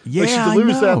 right? Yeah, like she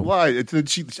delivers that line. And then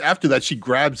after that, she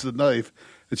grabs the knife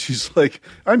and she's like,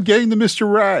 I'm getting to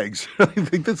Mr. Rags. I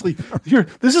think that's like,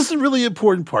 this is the really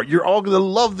important part. You're all going to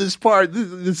love this part.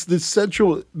 This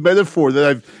central metaphor that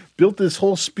I've built this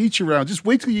whole speech around. Just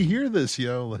wait till you hear this,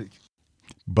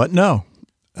 But no.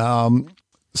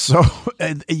 So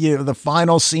the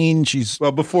final scene,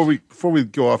 well, before we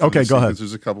go off. Okay, go ahead.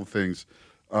 There's a couple things.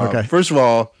 Okay. First of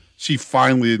all, she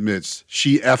finally admits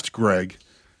she effed Greg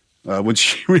when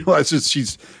she realizes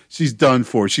she's done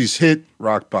for. She's hit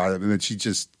rock bottom, and then she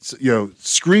just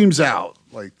screams out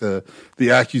like the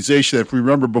accusation that, if we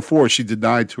remember before, she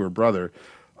denied to her brother.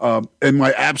 And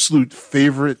my absolute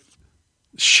favorite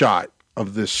shot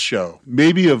of this show,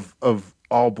 maybe of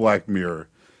all Black Mirror,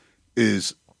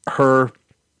 is her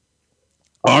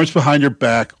arms behind her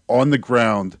back on the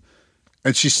ground,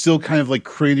 and she's still kind of like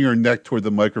craning her neck toward the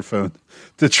microphone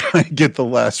to try and get the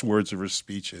last words of her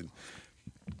speech in.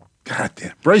 God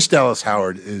damn. Bryce Dallas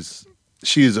Howard is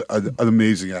an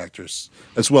amazing actress,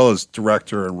 as well as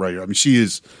director and writer. I mean, she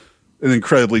is an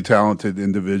incredibly talented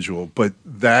individual, but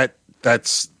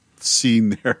that's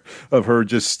scene there of her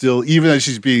just still, even as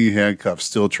she's being handcuffed,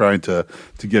 still trying to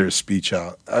get her speech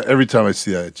out. Every time I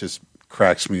see that, it just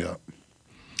cracks me up.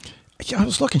 I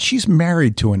was looking. She's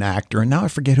married to an actor, and now I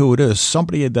forget who it is.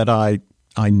 Somebody that I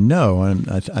know, and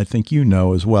I think you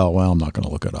know as well. Well, I'm not going to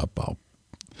look it up. I'll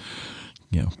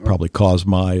probably cause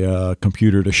my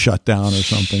computer to shut down or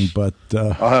something. But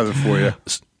I'll have it for you.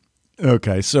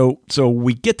 Okay, so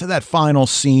we get to that final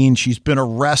scene. She's been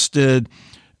arrested.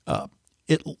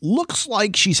 it looks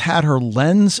like she's had her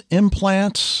lens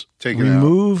implants Taken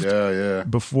removed out.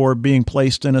 before being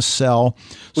placed in a cell.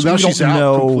 Well, So now we she's don't out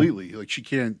know completely. Like she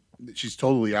can't. She's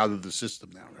totally out of the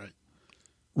system now, right?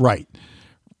 Right.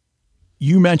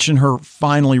 You mentioned her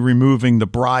finally removing the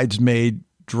bridesmaid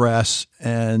dress,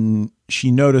 and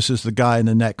she notices the guy in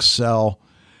the next cell,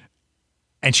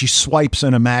 and she swipes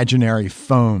an imaginary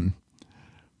phone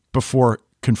before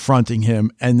confronting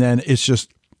him. And then it's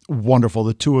just wonderful.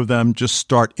 The two of them just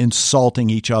start insulting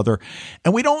each other.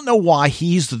 And we don't know why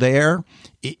he's there.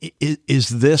 Is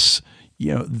this,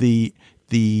 the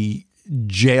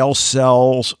jail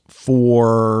cells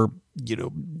for,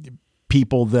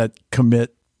 people that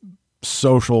commit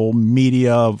social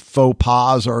media faux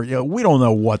pas, or we don't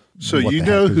know what. So what you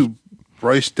know who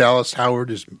Bryce Dallas Howard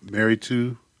is married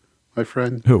to, my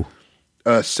friend? Who?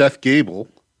 Seth Gable.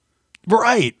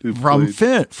 Right. From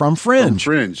Fringe. From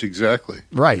Fringe, exactly.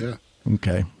 Right. Yeah.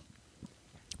 Okay.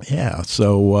 Yeah.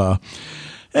 So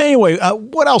anyway,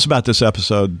 what else about this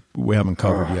episode we haven't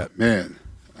covered yet? Man.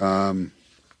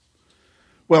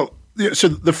 Well, so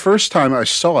the first time I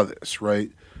saw this,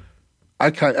 right,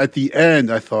 at the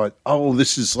end, I thought, oh,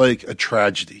 this is like a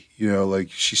tragedy. Like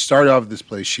she started off at this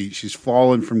place. She's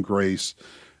fallen from grace.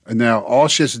 And now all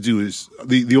she has to do is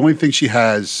the only thing she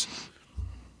has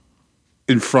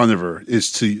in front of her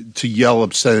is to yell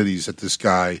obscenities at this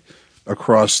guy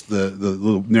across the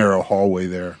little narrow hallway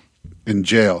there in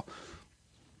jail.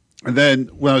 And then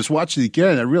when I was watching it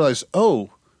again, I realized,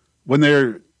 when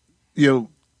they're,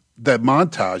 that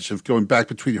montage of going back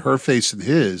between her face and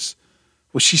his,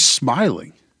 well, she's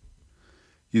smiling,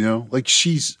 like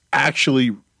she's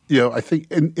actually, I think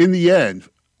in the end,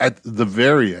 at the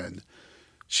very end,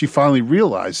 she finally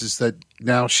realizes that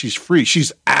now she's free.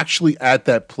 She's actually at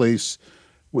that place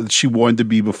where she wanted to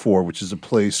be before, which is a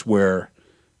place where,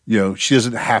 she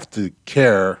doesn't have to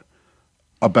care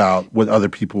about what other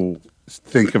people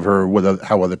think of her,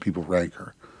 how other people rank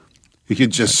her. You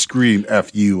can just scream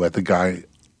F you at the guy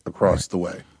across the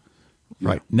way.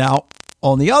 Right. Now,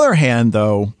 on the other hand,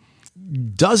 though,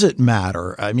 does it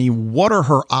matter? I mean, what are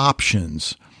her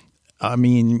options? I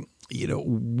mean,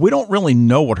 we don't really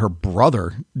know what her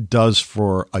brother does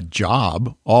for a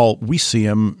job. All we see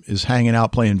him is hanging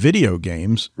out playing video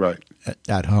games right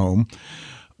at home.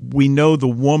 We know the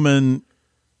woman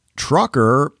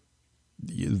trucker,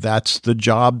 that's the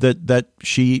job that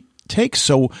she takes.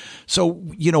 So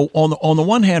on the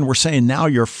one hand, we're saying now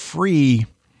you're free.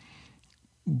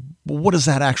 What does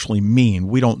that actually mean?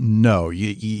 We don't know.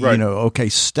 Right. Okay,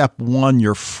 step one,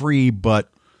 you're free,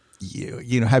 but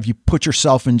have you put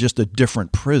yourself in just a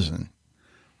different prison?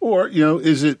 Or,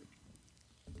 is it,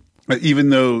 even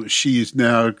though she is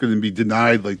now going to be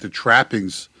denied like the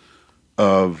trappings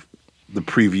of the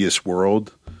previous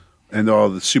world and all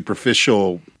the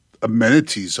superficial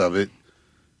amenities of it,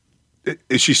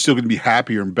 is she still going to be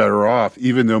happier and better off,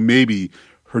 even though maybe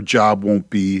her job won't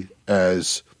be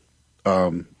as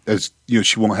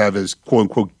she won't have as quote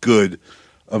unquote good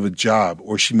of a job,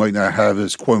 or she might not have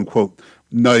as quote unquote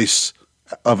nice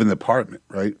of an apartment,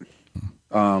 right?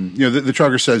 The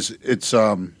trucker says it's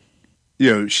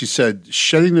she said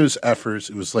shedding those efforts,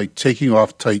 it was like taking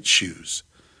off tight shoes.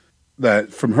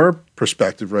 That from her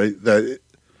perspective, right, that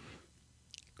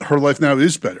her life now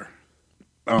is better.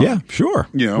 Yeah, sure.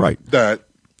 Right. That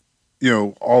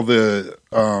all the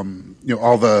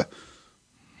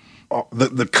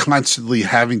constantly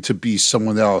having to be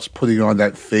someone else, putting on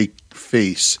that fake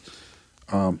face,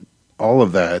 all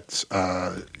of that,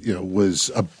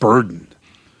 was a burden,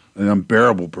 an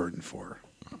unbearable burden for her.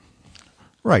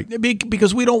 Right.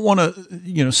 Because we don't want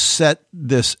to, set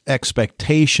this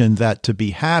expectation that to be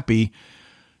happy,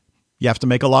 you have to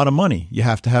make a lot of money. You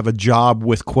have to have a job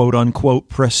with quote unquote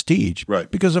prestige. Right.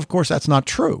 Because of course that's not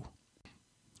true.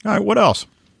 All right. What else?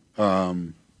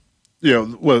 When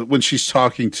she's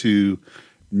talking to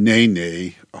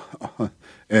Nene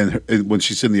and when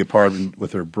she's in the apartment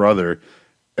with her brother,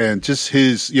 and just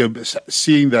his,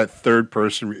 seeing that third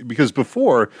person, because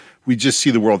before we just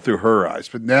see the world through her eyes,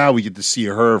 but now we get to see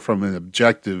her from a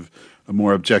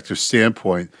more objective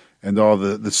standpoint, and all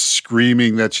the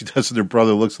screaming that she does to her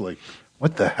brother looks like,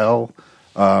 what the hell,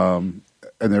 and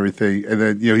everything. And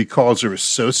then, he calls her a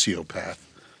sociopath.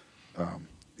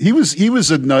 He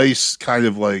was a nice kind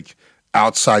of like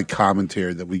outside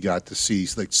commentator that we got to see.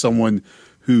 He's like someone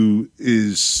who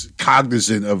is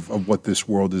cognizant of what this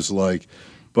world is like,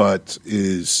 but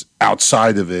is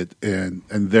outside of it and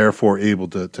therefore able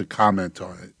to comment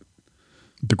on it.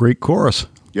 The great chorus.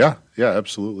 Yeah,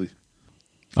 absolutely.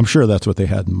 I'm sure that's what they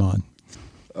had in mind.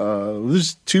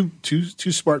 There's two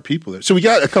smart people there. So we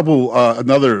got a couple,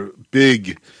 another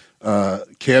big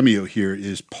cameo here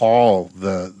is Paul,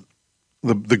 the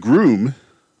groom.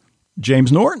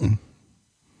 James Norton.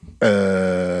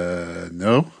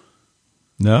 No.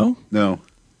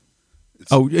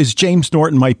 Is James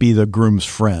Norton might be the groom's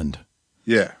friend?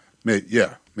 Yeah,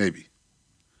 maybe.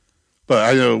 But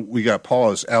I know we got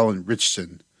Paul as Alan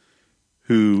Richardson,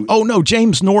 who. Oh no,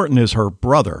 James Norton is her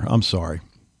brother. I'm sorry.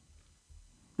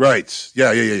 Right.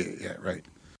 Yeah. Right.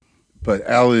 But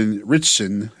Alan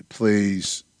Richardson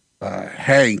plays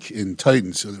Hank in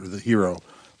Titans, the hero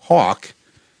Hawk,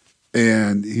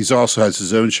 and he's also has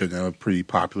his own show now, a pretty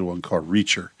popular one called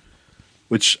Reacher,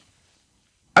 which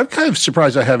I'm kind of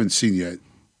surprised I haven't seen yet.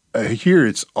 I hear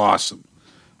it's awesome.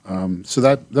 So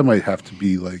that might have to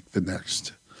be like the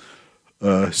next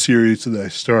series that I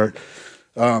start.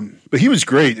 But he was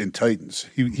great in Titans.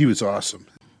 He was awesome.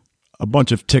 A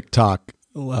bunch of TikTok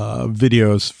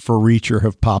videos for Reacher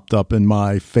have popped up in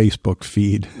my Facebook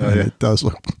feed. Oh, yeah. It does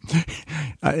look.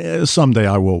 Someday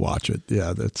I will watch it.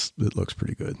 Yeah, it looks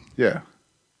pretty good. Yeah,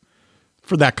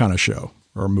 for that kind of show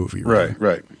or movie. Really.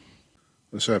 Right.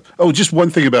 So, just one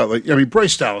thing about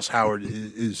Bryce Dallas Howard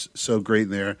is so great in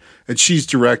there, and she's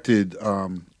directed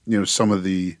some of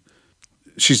the.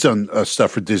 She's done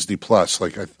stuff for Disney Plus,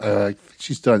 like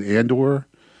she's done Andor.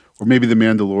 Or maybe The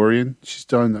Mandalorian. She's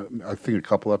done, I think, a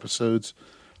couple episodes.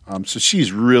 So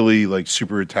she's really like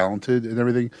super talented and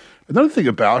everything. Another thing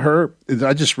about her, is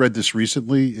I just read this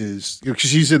recently, is because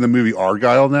she's in the movie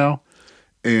Argyle now,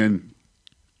 and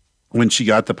when she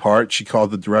got the part, she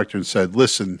called the director and said,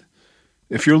 "Listen,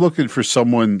 if you're looking for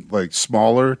someone like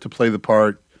smaller to play the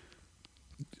part,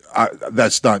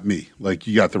 that's not me. Like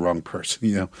you got the wrong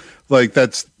person. Like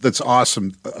that's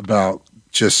awesome about."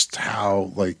 Just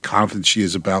how like confident she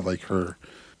is about like her,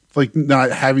 like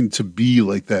not having to be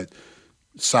like that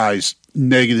size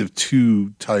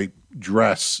 -2 type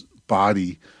dress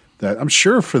body that I'm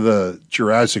sure for the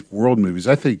Jurassic World movies,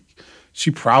 I think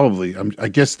she probably, I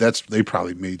guess they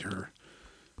probably made her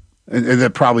and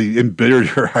that probably embittered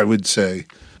her, I would say,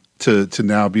 to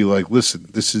now be like, listen,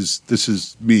 this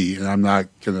is me and I'm not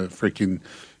going to freaking,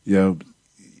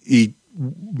 eat,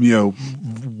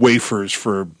 wafers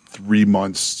for 3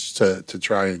 months to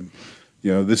try and,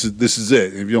 this is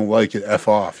it. If you don't like it, F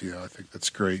off. I think that's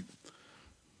great.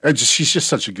 And she's just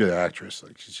such a good actress.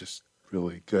 Like she's just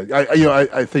really good.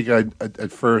 I think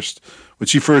at first when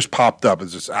she first popped up,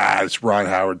 it's just it's Ron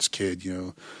Howard's kid.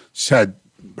 She's had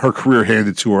her career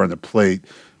handed to her on the plate.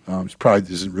 She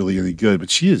probably isn't really any good, but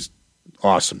she is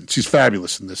awesome. She's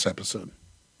fabulous in this episode.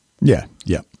 Yeah.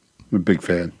 I'm a big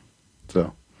fan.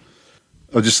 So.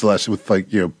 Oh, just the last with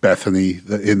Bethany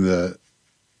in the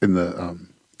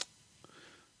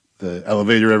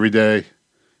elevator every day,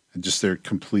 and just their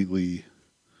completely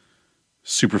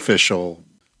superficial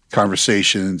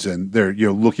conversations, and they're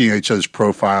looking at each other's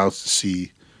profiles to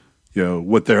see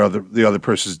what the other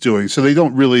person's doing. So they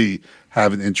don't really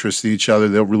have an interest in each other.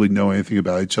 They don't really know anything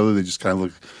about each other. They just kind of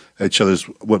look at each other's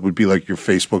what would be like your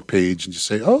Facebook page and just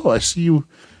say, "Oh, I see you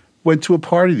went to a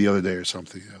party the other day or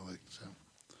something."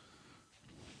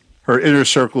 Her inner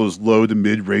circle is low to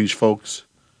mid-range folks.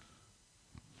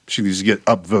 She needs to get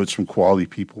upvotes from quality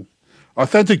people.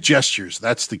 Authentic gestures,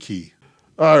 that's the key.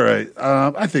 All right.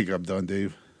 I think I'm done,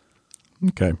 Dave.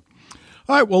 Okay.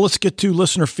 All right. Well, let's get to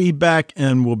listener feedback,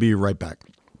 and we'll be right back.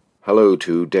 Hello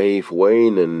to Dave,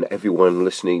 Wayne, and everyone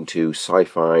listening to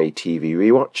Sci-Fi TV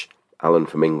Rewatch. Alan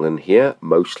from England here,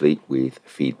 mostly with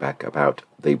feedback about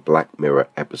the Black Mirror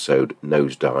episode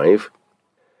Nosedive.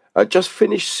 Just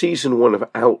finished season 1 of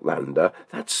Outlander.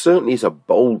 That certainly is a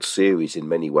bold series in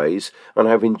many ways, and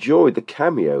I've enjoyed the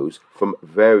cameos from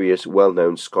various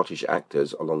well-known Scottish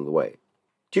actors along the way.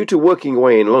 Due to working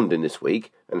away in London this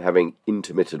week and having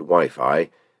intermittent Wi-Fi,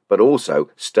 but also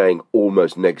staying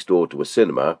almost next door to a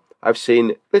cinema, I've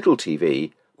seen little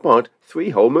TV, but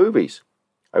 3 whole movies.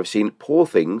 I've seen Poor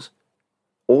Things,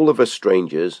 All of Us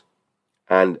Strangers,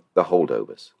 and The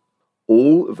Holdovers.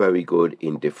 All very good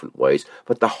in different ways,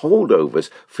 but The Holdovers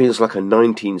feels like a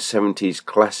 1970s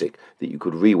classic that you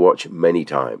could rewatch many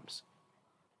times.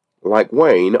 Like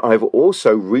Wayne, I've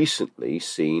also recently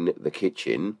seen The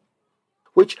Kitchen,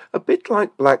 which, a bit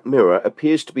like Black Mirror,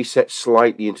 appears to be set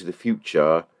slightly into the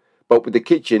future, but with The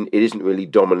Kitchen it isn't really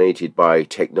dominated by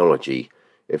technology.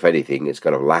 If anything, it's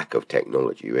got a lack of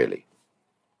technology, really.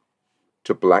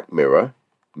 To Black Mirror,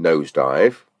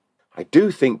 Nosedive. I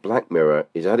do think Black Mirror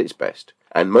is at its best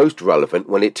and most relevant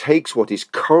when it takes what is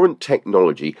current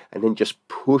technology and then just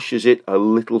pushes it a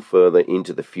little further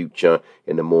into the future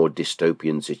in a more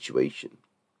dystopian situation.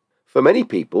 For many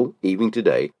people, even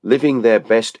today, living their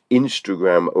best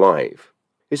Instagram life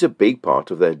is a big part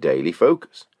of their daily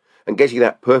focus. and getting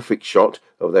that perfect shot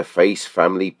of their face,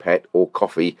 family, pet, or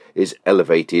coffee is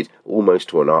elevated almost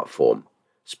to an art form.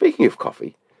 Speaking of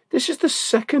coffee, this is the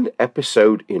second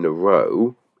episode in a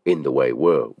row, in the way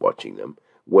we're watching them,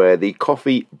 where the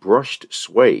coffee brushed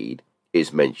suede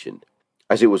is mentioned,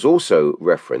 as it was also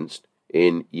referenced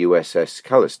in USS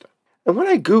Callister. And when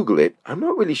I Google it, I'm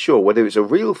not really sure whether it's a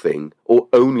real thing or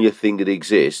only a thing that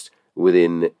exists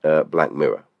within Black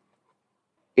Mirror.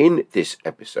 In this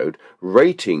episode,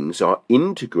 ratings are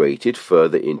integrated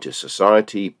further into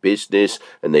society, business,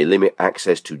 and they limit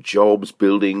access to jobs,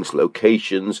 buildings,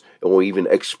 locations, or even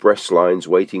express lines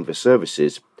waiting for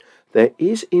services. There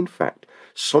is, in fact,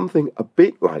 something a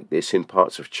bit like this in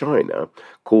parts of China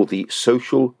called the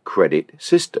social credit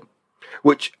system,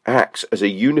 which acts as a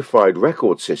unified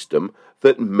record system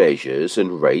that measures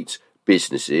and rates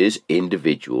businesses,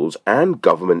 individuals, and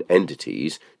government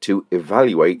entities to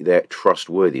evaluate their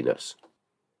trustworthiness.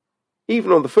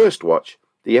 Even on the first watch,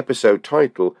 the episode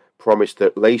title promised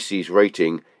that Lacey's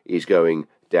rating is going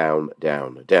down,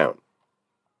 down, down.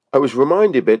 I was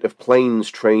reminded a bit of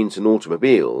Planes, Trains and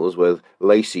Automobiles, with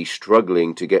Lacey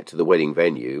struggling to get to the wedding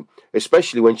venue,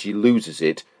 especially when she loses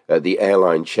it at the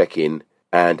airline check-in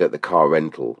and at the car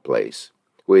rental place,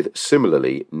 with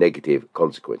similarly negative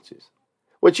consequences.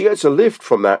 When she gets a lift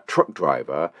from that truck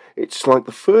driver, it's like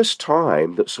the first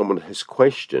time that someone has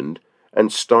questioned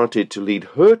and started to lead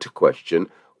her to question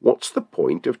what's the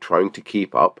point of trying to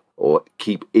keep up or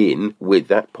keep in with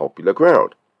that popular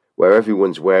crowd, where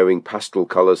everyone's wearing pastel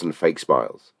colours and fake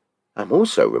smiles. I'm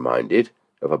also reminded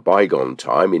of a bygone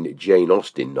time in Jane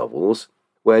Austen novels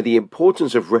where the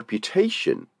importance of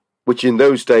reputation, which in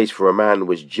those days for a man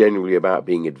was generally about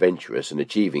being adventurous and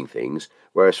achieving things,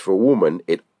 whereas for a woman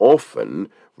it often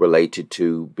related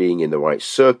to being in the right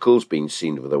circles, being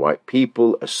seen with the right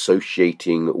people,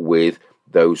 associating with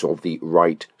those of the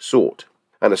right sort.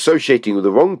 And associating with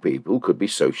the wrong people could be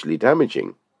socially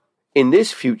damaging. In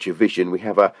this future vision, we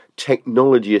have a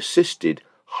technology-assisted,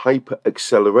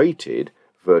 hyper-accelerated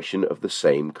version of the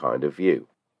same kind of view.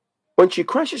 When she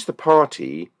crashes the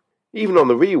party, even on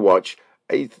the rewatch,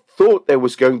 I thought there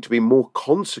was going to be more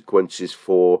consequences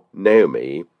for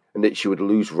Naomi and that she would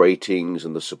lose ratings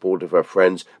and the support of her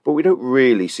friends, but we don't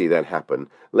really see that happen.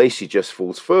 Lacey just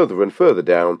falls further and further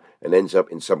down and ends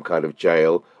up in some kind of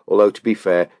jail, although to be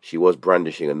fair, she was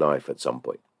brandishing a knife at some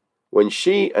point. When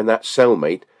she and that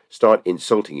cellmate start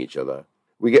insulting each other,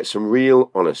 we get some real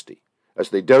honesty, as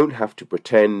they don't have to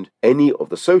pretend any of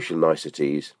the social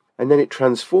niceties, and then it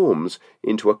transforms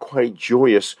into a quite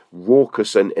joyous,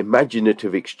 raucous and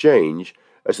imaginative exchange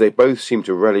as they both seem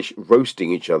to relish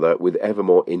roasting each other with ever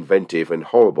more inventive and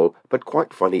horrible but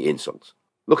quite funny insults.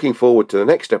 Looking forward to the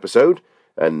next episode,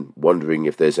 and wondering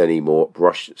if there's any more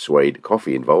brushed suede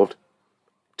coffee involved.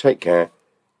 Take care,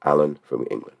 Alan from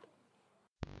England.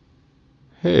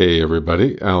 Hey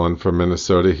everybody, Alan from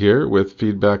Minnesota here with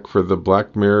feedback for the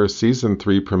Black Mirror Season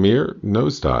 3 premiere,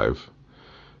 Nosedive.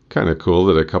 Kind of cool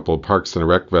that a couple of Parks and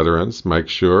Rec veterans, Mike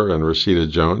Schur and Rashida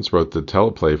Jones, wrote the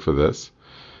teleplay for this.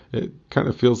 It kind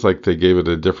of feels like they gave it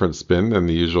a different spin than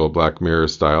the usual Black Mirror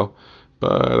style,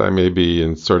 but I may be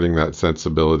inserting that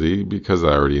sensibility because I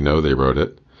already know they wrote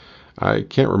it. I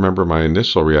can't remember my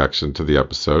initial reaction to the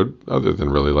episode, other than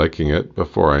really liking it,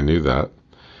 before I knew that.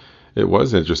 It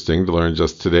was interesting to learn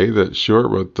just today that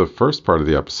Schur wrote the first part of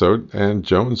the episode and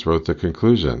Jones wrote the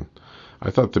conclusion.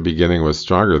 I thought the beginning was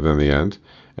stronger than the end,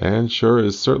 and Schur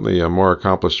is certainly a more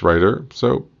accomplished writer,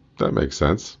 so that makes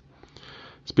sense.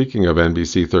 Speaking of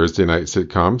NBC Thursday night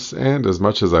sitcoms, and as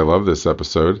much as I love this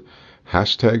episode,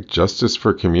 hashtag Justice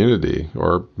for Community,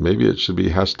 or maybe it should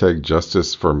be hashtag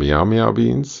Justice for Meow Meow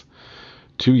Beans.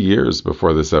 2 years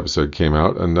before this episode came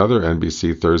out, another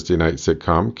NBC Thursday night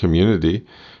sitcom, Community,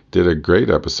 did a great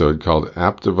episode called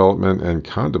App Development and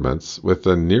Condiments with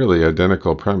a nearly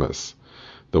identical premise.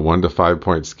 The 1 to 5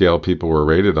 point scale people were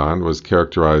rated on was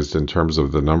characterized in terms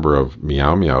of the number of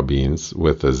Meow Meow Beans,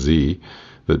 with a Z,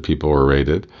 that people were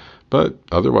rated, but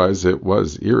otherwise it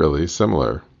was eerily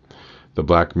similar. The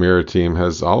Black Mirror team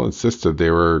has all insisted they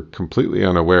were completely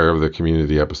unaware of the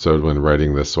Community episode when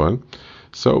writing this one,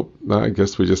 so I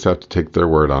guess we just have to take their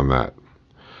word on that.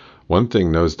 One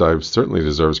thing Nosedive certainly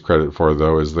deserves credit for,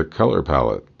 though, is the color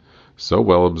palette. So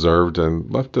well observed and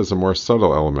left as a more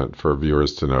subtle element for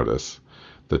viewers to notice.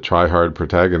 The try-hard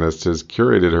protagonist has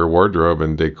curated her wardrobe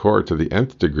and decor to the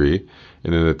nth degree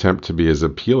in an attempt to be as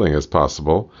appealing as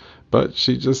possible, but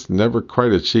she just never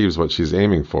quite achieves what she's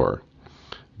aiming for.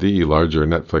 The larger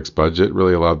Netflix budget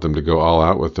really allowed them to go all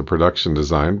out with the production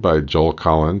design by Joel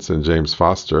Collins and James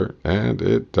Foster, and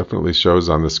it definitely shows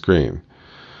on the screen.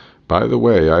 By the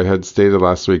way, I had stated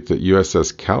last week that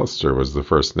USS Callister was the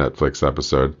first Netflix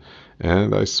episode,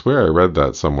 and I swear I read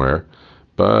that somewhere,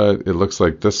 but it looks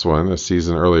like this one, a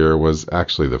season earlier, was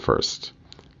actually the first.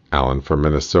 Alan from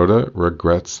Minnesota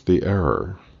regrets the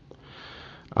error.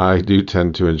 I do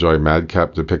tend to enjoy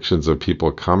madcap depictions of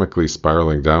people comically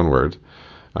spiraling downward.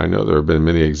 I know there have been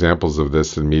many examples of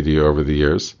this in media over the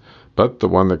years, but the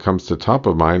one that comes to top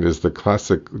of mind is the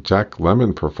classic Jack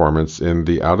Lemmon performance in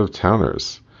The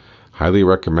Out-of-Towners. Highly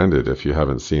recommended if you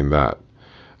haven't seen that.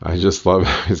 I just love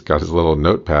how he's got his little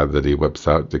notepad that he whips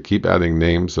out to keep adding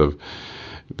names of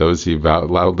those he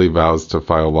loudly vows to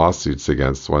file lawsuits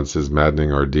against once his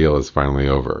maddening ordeal is finally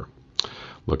over.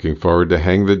 Looking forward to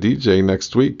Hang the DJ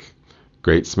next week.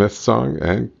 Great Smith song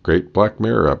and great Black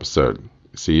Mirror episode.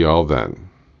 See you all then.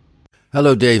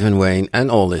 Hello Dave and Wayne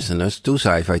and all listeners to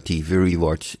Sci-Fi TV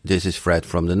Rewatch. This is Fred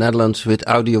from the Netherlands with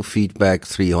audio feedback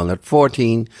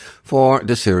 314 for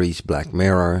the series Black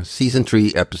Mirror, Season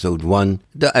 3, Episode 1,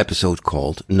 the episode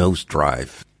called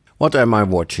Nosedive. What am I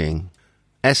watching?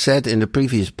 As said in the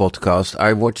previous podcast,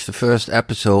 I watched the first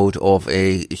episode of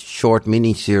a short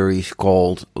mini-series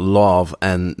called Love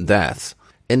and Death.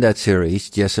 In that series,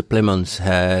 Jesse Plemons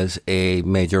has a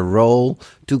major role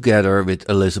together with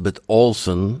Elizabeth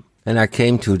Olsen. And I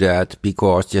came to that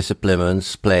because Jesse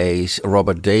Plemons plays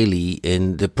Robert Daly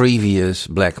in the previous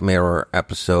Black Mirror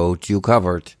episode you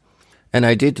covered. And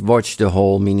I did watch the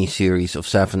whole mini-series of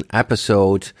 7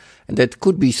 episodes, and that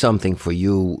could be something for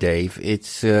you, Dave.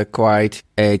 It's quite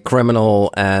a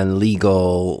criminal and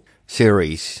legal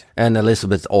series, and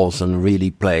Elizabeth Olsen really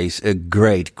plays a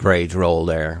great role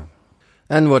there.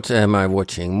 And what am I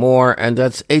watching more? And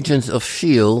that's Agents of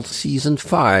S.H.I.E.L.D. Season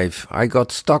 5. I got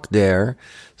stuck there,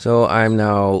 so I'm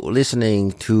now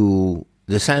listening to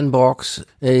The Sandbox,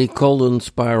 a Golden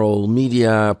Spiral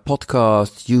Media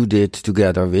podcast you did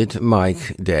together with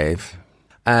Mike, Dave,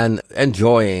 and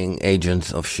enjoying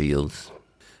Agents of S.H.I.E.L.D.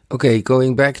 Okay,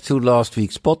 going back to last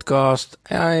week's podcast,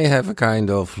 I have a kind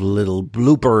of little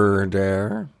blooper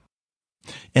there.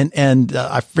 And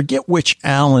I forget which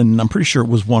Alan, I'm pretty sure it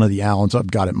was one of the Allens, I've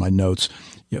got it in my notes,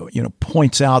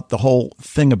 points out the whole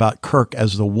thing about Kirk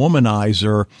as the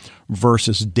womanizer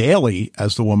versus Daly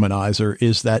as the womanizer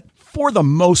is that for the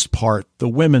most part, the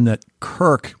women that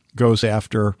Kirk goes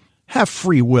after have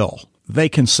free will. They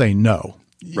can say no.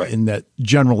 Right. In that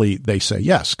generally they say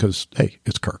yes because, hey,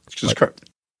 it's Kirk. It's just Kirk.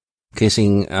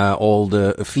 Kissing all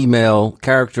the female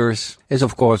characters is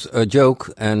of course a joke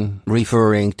and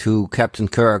referring to Captain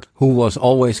Kirk, who was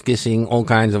always kissing all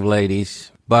kinds of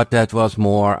ladies, but that was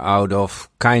more out of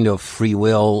kind of free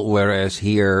will, whereas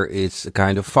here it's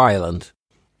kind of violent.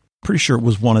 Pretty sure it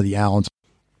was one of the Allens.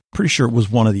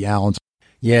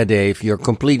 Yeah, Dave, you're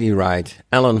completely right.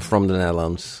 Alan from the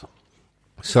Netherlands.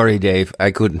 Sorry, Dave,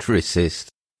 I couldn't resist.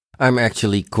 I'm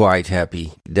actually quite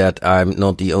happy that I'm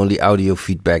not the only audio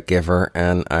feedback giver,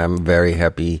 and I'm very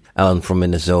happy Alan from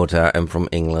Minnesota and from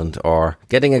England are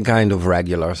getting a kind of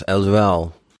regulars as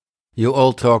well. You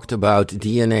all talked about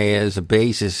DNA as a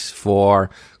basis for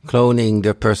cloning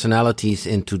the personalities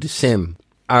into the sim.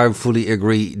 I fully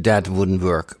agree that wouldn't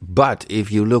work. But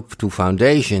if you look to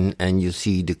Foundation and you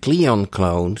see the Cleon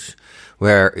clones,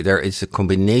 where there is a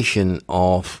combination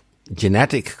of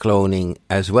genetic cloning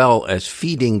as well as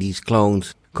feeding these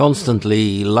clones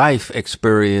constantly life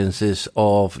experiences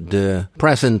of the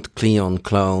present Cleon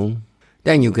clone,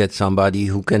 then you get somebody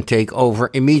who can take over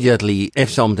immediately if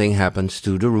something happens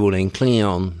to the ruling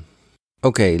Cleon.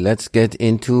 Okay, let's get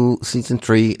into Season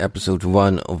 3, Episode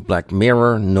 1 of Black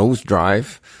Mirror,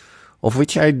 Nosedive, of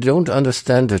which I don't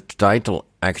understand the title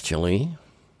actually.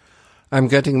 I'm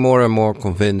getting more and more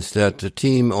convinced that the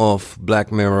theme of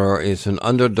Black Mirror is an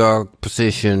underdog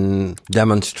position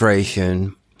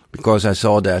demonstration, because I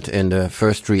saw that in the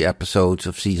first 3 episodes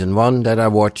of Season 1 that I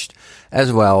watched,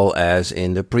 as well as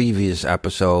in the previous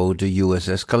episode, the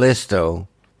USS Callisto.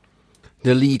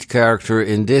 The lead character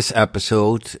in this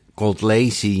episode, called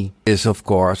Lacey, is of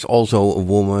course also a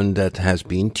woman that has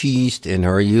been teased in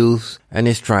her youth and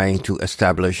is trying to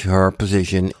establish her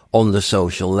position on the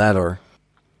social ladder.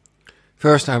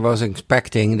 First, I was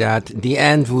expecting that the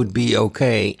end would be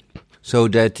okay, so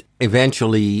that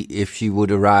eventually, if she would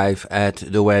arrive at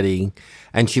the wedding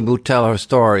and she would tell her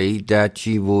story, that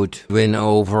she would win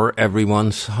over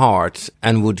everyone's hearts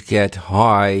and would get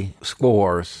high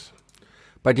scores.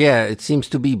 But yeah, it seems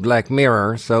to be Black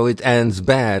Mirror, so it ends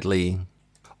badly.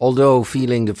 Although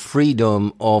feeling the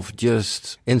freedom of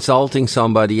just insulting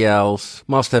somebody else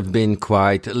must have been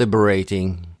quite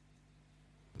liberating.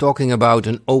 Talking about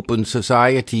an open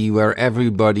society where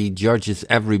everybody judges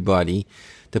everybody,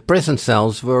 the prison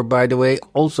cells were, by the way,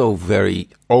 also very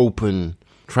open,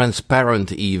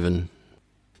 transparent even.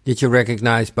 Did you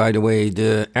recognize, by the way,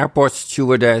 the airport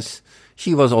stewardess?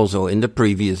 She was also in the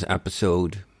previous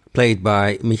episode, played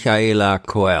by Michaela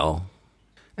Coel.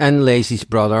 And Lacey's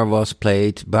brother was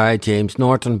played by James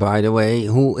Norton, by the way,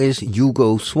 who is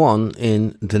Hugo Swan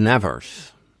in The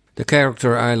Nevers. The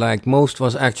character I liked most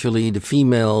was actually the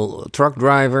female truck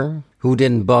driver, who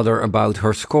didn't bother about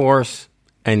her scores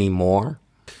anymore.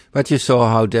 But you saw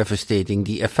how devastating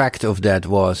the effect of that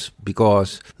was,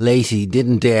 because Lacey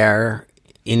didn't dare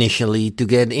initially to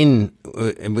get in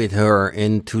with her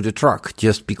into the truck,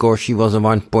 just because she was a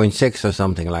 1.6 or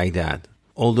something like that.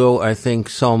 Although I think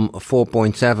some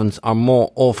 4.7s are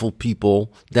more awful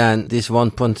people than this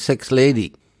 1.6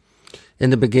 lady. In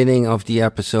the beginning of the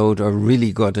episode, I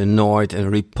really got annoyed and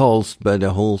repulsed by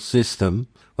the whole system.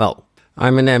 Well,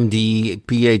 I'm an MD,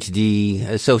 PhD,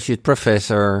 associate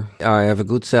professor. I have a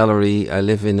good salary. I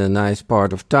live in a nice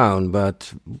part of town,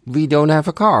 but we don't have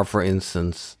a car, for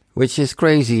instance. Which is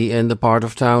crazy in the part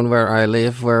of town where I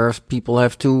live, where people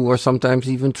have 2 or sometimes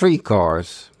even 3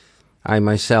 cars. I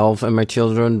myself and my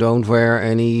children don't wear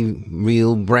any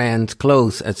real brand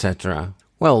clothes, etc.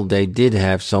 Well, they did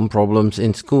have some problems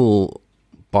in school,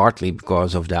 partly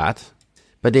because of that.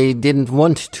 But they didn't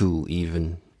want to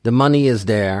even. The money is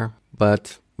there,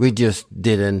 but we just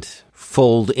didn't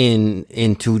fold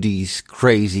into these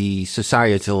crazy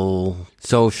societal,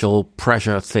 social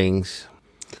pressure things.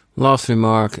 Last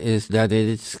remark is that it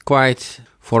is quite,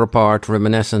 for a part,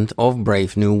 reminiscent of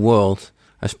Brave New World,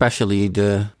 especially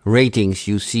the ratings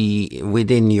you see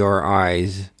within your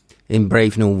eyes. In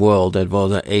Brave New World, that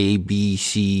was a A, B,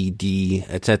 C, D,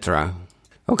 etc.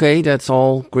 Okay, that's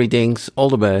all. Greetings. All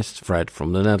the best. Fred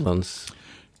from the Netherlands.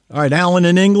 All right, Alan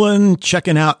in England,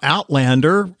 checking out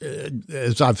Outlander.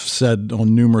 As I've said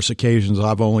on numerous occasions,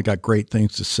 I've only got great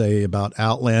things to say about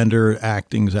Outlander.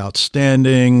 Acting's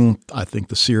outstanding. I think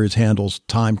the series handles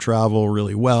time travel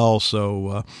really well.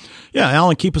 So, yeah,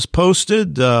 Alan, keep us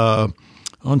posted.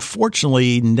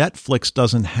 Unfortunately, Netflix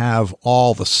doesn't have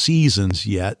all the seasons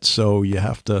yet, so you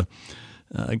have to,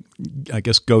 I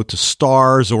guess, go to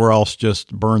Stars or else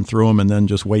just burn through them and then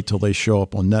just wait till they show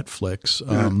up on Netflix.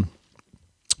 Yeah.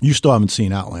 You still haven't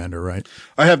seen Outlander, right?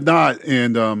 I have not,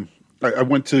 and I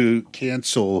went to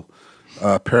cancel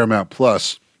Paramount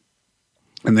Plus,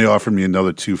 and they offered me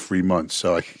another 2 free months,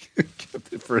 so I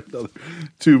kept it for another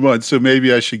 2 months. So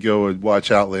maybe I should go and watch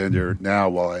Outlander now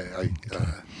while I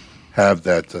have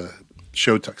that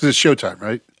Showtime. Because it's Showtime,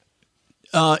 right?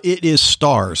 It is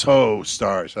Stars. Oh,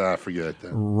 Stars. I forget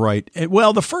that. Right.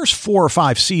 Well, the first 4 or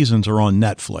 5 seasons are on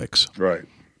Netflix. Right.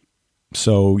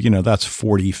 So, that's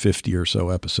 40, 50 or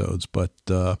so episodes. But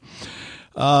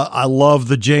I love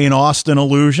the Jane Austen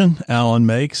allusion Alan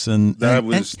makes. And that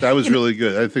was really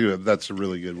good. I think that's a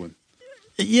really good one.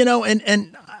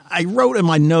 And I wrote in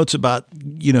my notes about,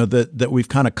 that we've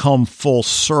kind of come full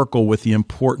circle with the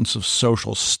importance of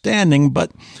social standing,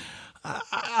 but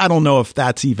I don't know if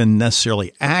that's even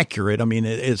necessarily accurate. I mean,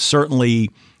 it's certainly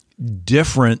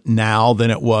different now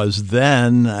than it was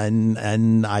then,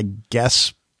 and I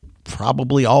guess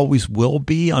probably always will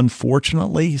be,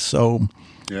 unfortunately. So,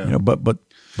 yeah. But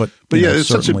yeah, it's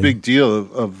such a big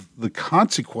deal of the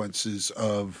consequences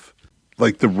of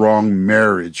like the wrong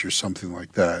marriage or something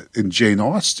like that in Jane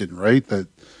Austen, right? That,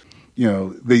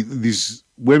 these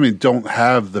women don't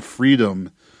have the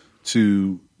freedom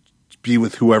to be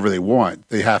with whoever they want.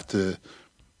 They have to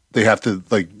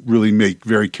like really make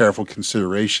very careful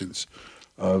considerations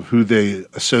of who they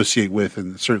associate with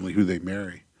and certainly who they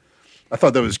marry. I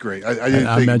thought that was great.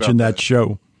 I mentioned that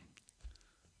show.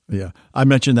 Yeah, I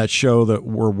mentioned that show that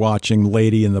we're watching,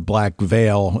 Lady in the Black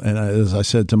Veil, and as I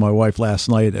said to my wife last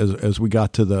night, as we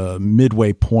got to the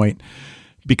midway point,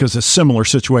 because a similar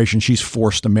situation, she's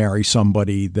forced to marry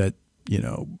somebody that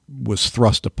was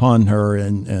thrust upon her,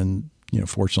 and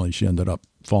fortunately she ended up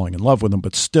falling in love with him.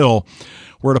 But still,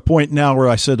 we're at a point now where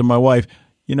I said to my wife,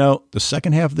 the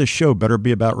second half of this show better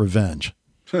be about revenge.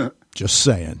 Just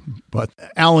saying. But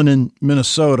Alan in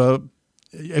Minnesota,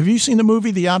 have you seen the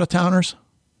movie The Out-of-Towners?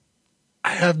 I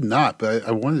have not, but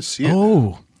I want to see it.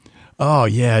 Oh,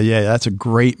 yeah. That's a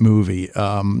great movie.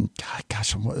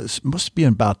 Gosh, it must be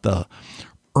about the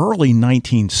early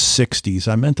 1960s.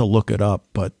 I meant to look it up,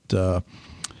 but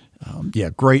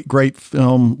great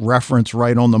film, reference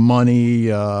right on the money.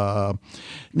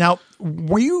 Now,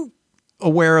 were you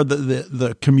aware of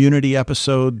the Community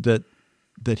episode that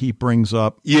he brings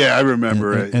up? Yeah, I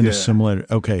remember it. And a similar.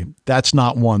 Okay, that's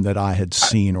not one that I had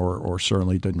seen or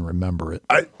certainly didn't remember it.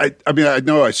 I mean, I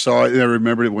know I saw it and I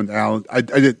remembered it when Alan. I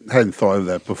hadn't thought of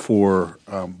that before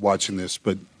watching this,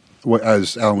 but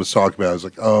as Alan was talking about, I was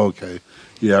like, oh, okay,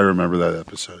 yeah, I remember that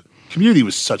episode. Community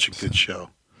was such a good show.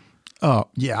 Oh,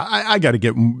 yeah. I got to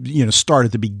get, start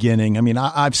at the beginning. I mean,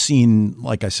 I've seen,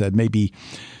 like I said, maybe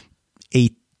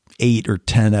eight or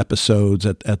 10 episodes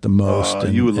at the most.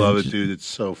 You would love it, dude. It's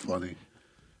so funny.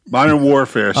 Modern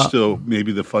Warfare is still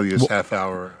maybe the funniest half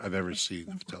hour I've ever seen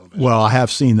of television. Well, I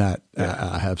have seen that.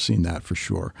 I have seen that for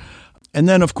sure. And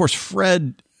then, of course,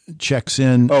 Fred checks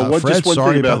in. Just Fred, one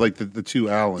sorry thing about like the two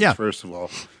Allens, Yeah. first of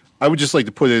all. I would just like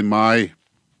to put in my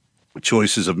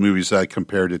choices of movies that I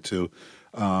compared it to.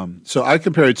 So I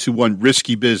compared it to one,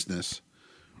 Risky Business,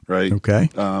 right? Okay.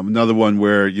 Another one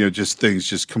where, just things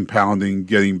just compounding,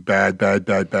 getting bad.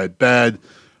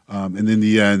 And in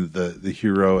the end, the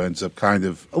hero ends up kind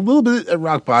of a little bit at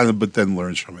rock bottom, but then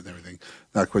learns from it and everything.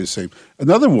 Not quite the same.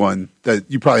 Another one that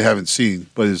you probably haven't seen,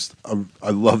 but I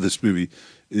love this movie,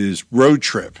 is Road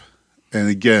Trip. And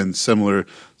again, similar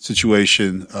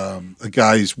situation. A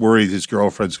guy's worried his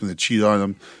girlfriend's going to cheat on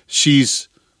him. She's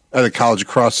at a college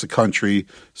across the country,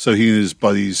 so he and his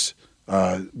buddies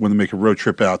want to make a road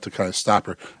trip out to kind of stop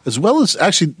her. As well as,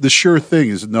 actually, The Sure Thing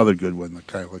is another good one, that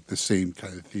kind of like the same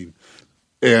kind of theme.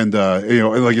 And,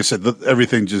 and like I said,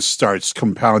 everything just starts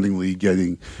compoundingly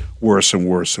getting worse and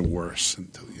worse and worse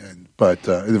until the end. But,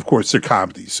 and of course, they're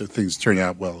comedies, so things turn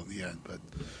out well in the end. But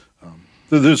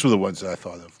those were the ones that I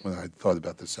thought of when I thought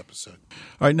about this episode.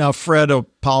 All right. Now, Fred,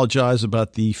 apologize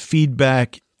about the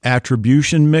feedback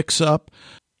attribution mix-up.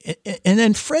 And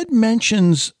then Fred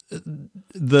mentions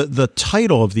the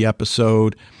title of the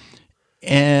episode,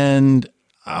 and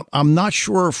I'm not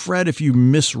sure, Fred, if you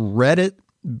misread it,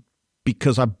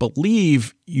 because I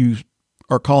believe you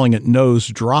are calling it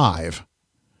Nosedive.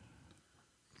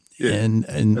 Yeah, and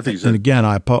I think so. And again,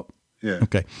 Yeah.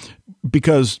 Okay,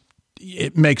 because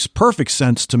it makes perfect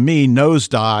sense to me,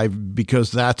 Nosedive,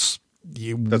 because that's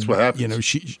what happens.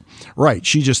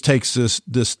 She just takes this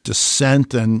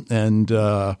descent and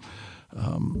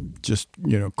just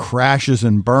crashes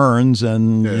and burns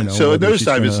and So a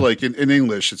nosedive is like in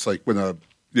English, it's like when a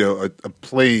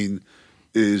plane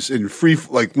is in free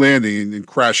landing and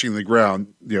crashing the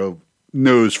ground,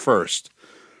 nose first.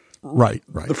 Right.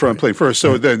 The front plane first.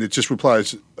 So then it just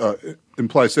implies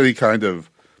any kind of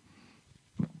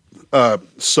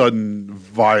sudden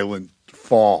violent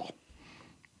fall.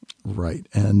 Right.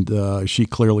 And she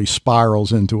clearly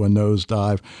spirals into a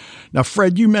nosedive. Now,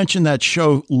 Fred, you mentioned that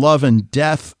show Love and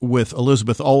Death with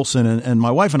Elizabeth Olsen, and my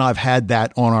wife and I have had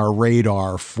that on our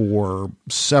radar for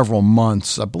several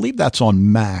months. I believe that's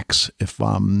on Max, if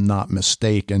I'm not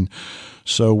mistaken.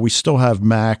 So we still have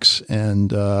Max,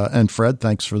 and Fred,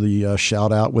 thanks for the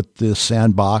shout out with the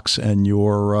Sandbox, and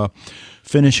your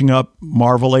finishing up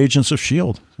Marvel Agents of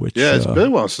S.H.I.E.L.D. Which, it's been a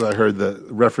while since I heard the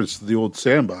reference to the old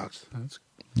Sandbox.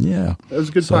 Yeah. That was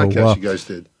a good podcast you guys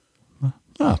did.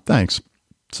 Thanks.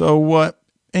 So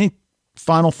any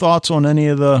final thoughts on any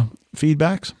of the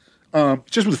feedbacks?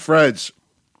 Just with Fred's,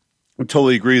 I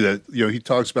totally agree that, he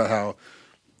talks about how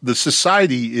the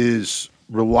society is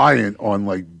reliant on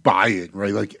buy-in,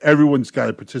 right? Like everyone's got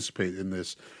to participate in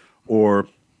this or,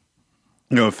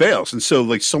 it fails. And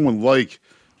so someone like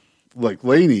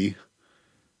Lainey,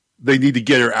 they need to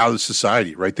get her out of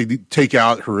society, right? They need to take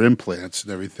out her implants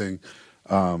and everything.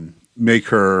 Make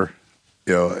her,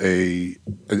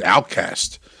 an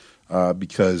outcast,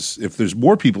 because if there's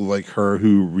more people like her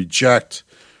who reject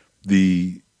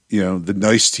the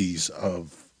niceties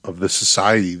of the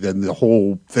society, then the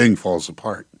whole thing falls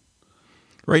apart.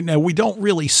 Right now, we don't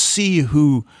really see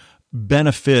who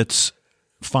benefits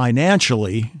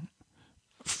financially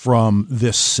from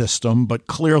this system, but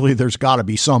clearly there's got to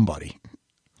be somebody.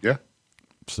 Yeah.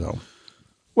 So,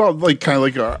 well, kind of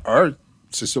like our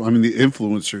system. I mean, the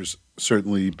influencers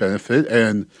certainly benefit,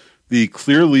 and the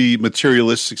clearly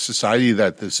materialistic society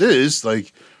that this is,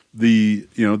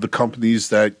 the companies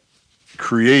that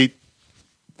create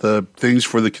the things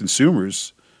for the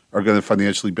consumers are going to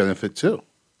financially benefit too.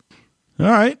 All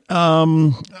right. I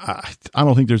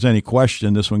don't think there's any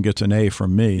question this one gets an A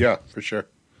from me. Yeah, for sure.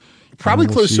 Probably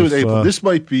close to an A. But this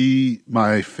might be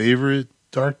my favorite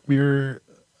Dark Mirror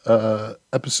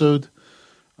episode.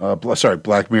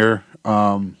 Black Mirror.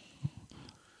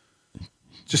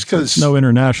 Just because no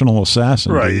international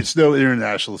assassin, right? Dude. It's no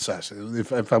international assassin.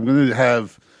 If I'm going to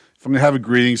have a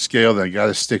grading scale, then I got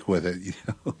to stick with it.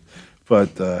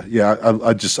 But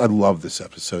I love this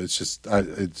episode. It's just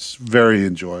it's very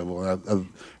enjoyable.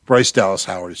 Bryce Dallas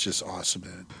Howard is just awesome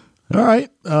in it. All right,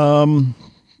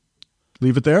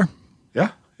 leave it there.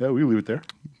 Yeah, we leave it there.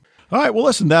 All right, well,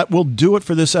 listen, that will do it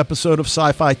for this episode of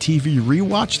Sci-Fi TV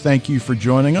Rewatch. Thank you for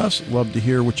joining us. Love to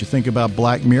hear what you think about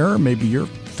Black Mirror, maybe your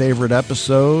favorite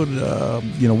episode.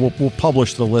 We'll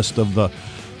publish the list of the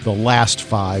the last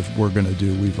 5 we're going to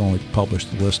do. We've only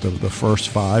published the list of the first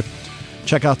 5.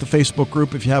 Check out the Facebook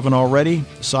group if you haven't already.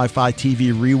 Sci-Fi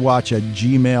TV Rewatch at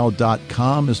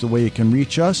gmail.com is the way you can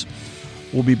reach us.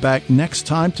 We'll be back next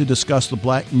time to discuss the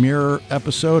Black Mirror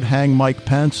episode, Hang Mike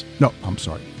Pence. No, I'm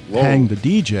sorry. Whoa. Hang the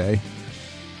DJ.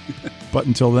 But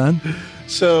until then.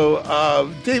 So,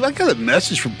 Dave, I got a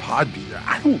message from Podbean.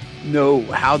 I don't know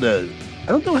how to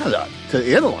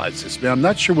analyze this, man. I'm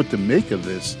not sure what to make of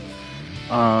this.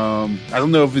 I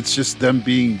don't know if it's just them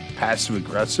being passive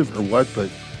aggressive or what, but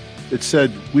it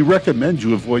said, we recommend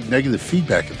you avoid negative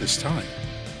feedback at this time.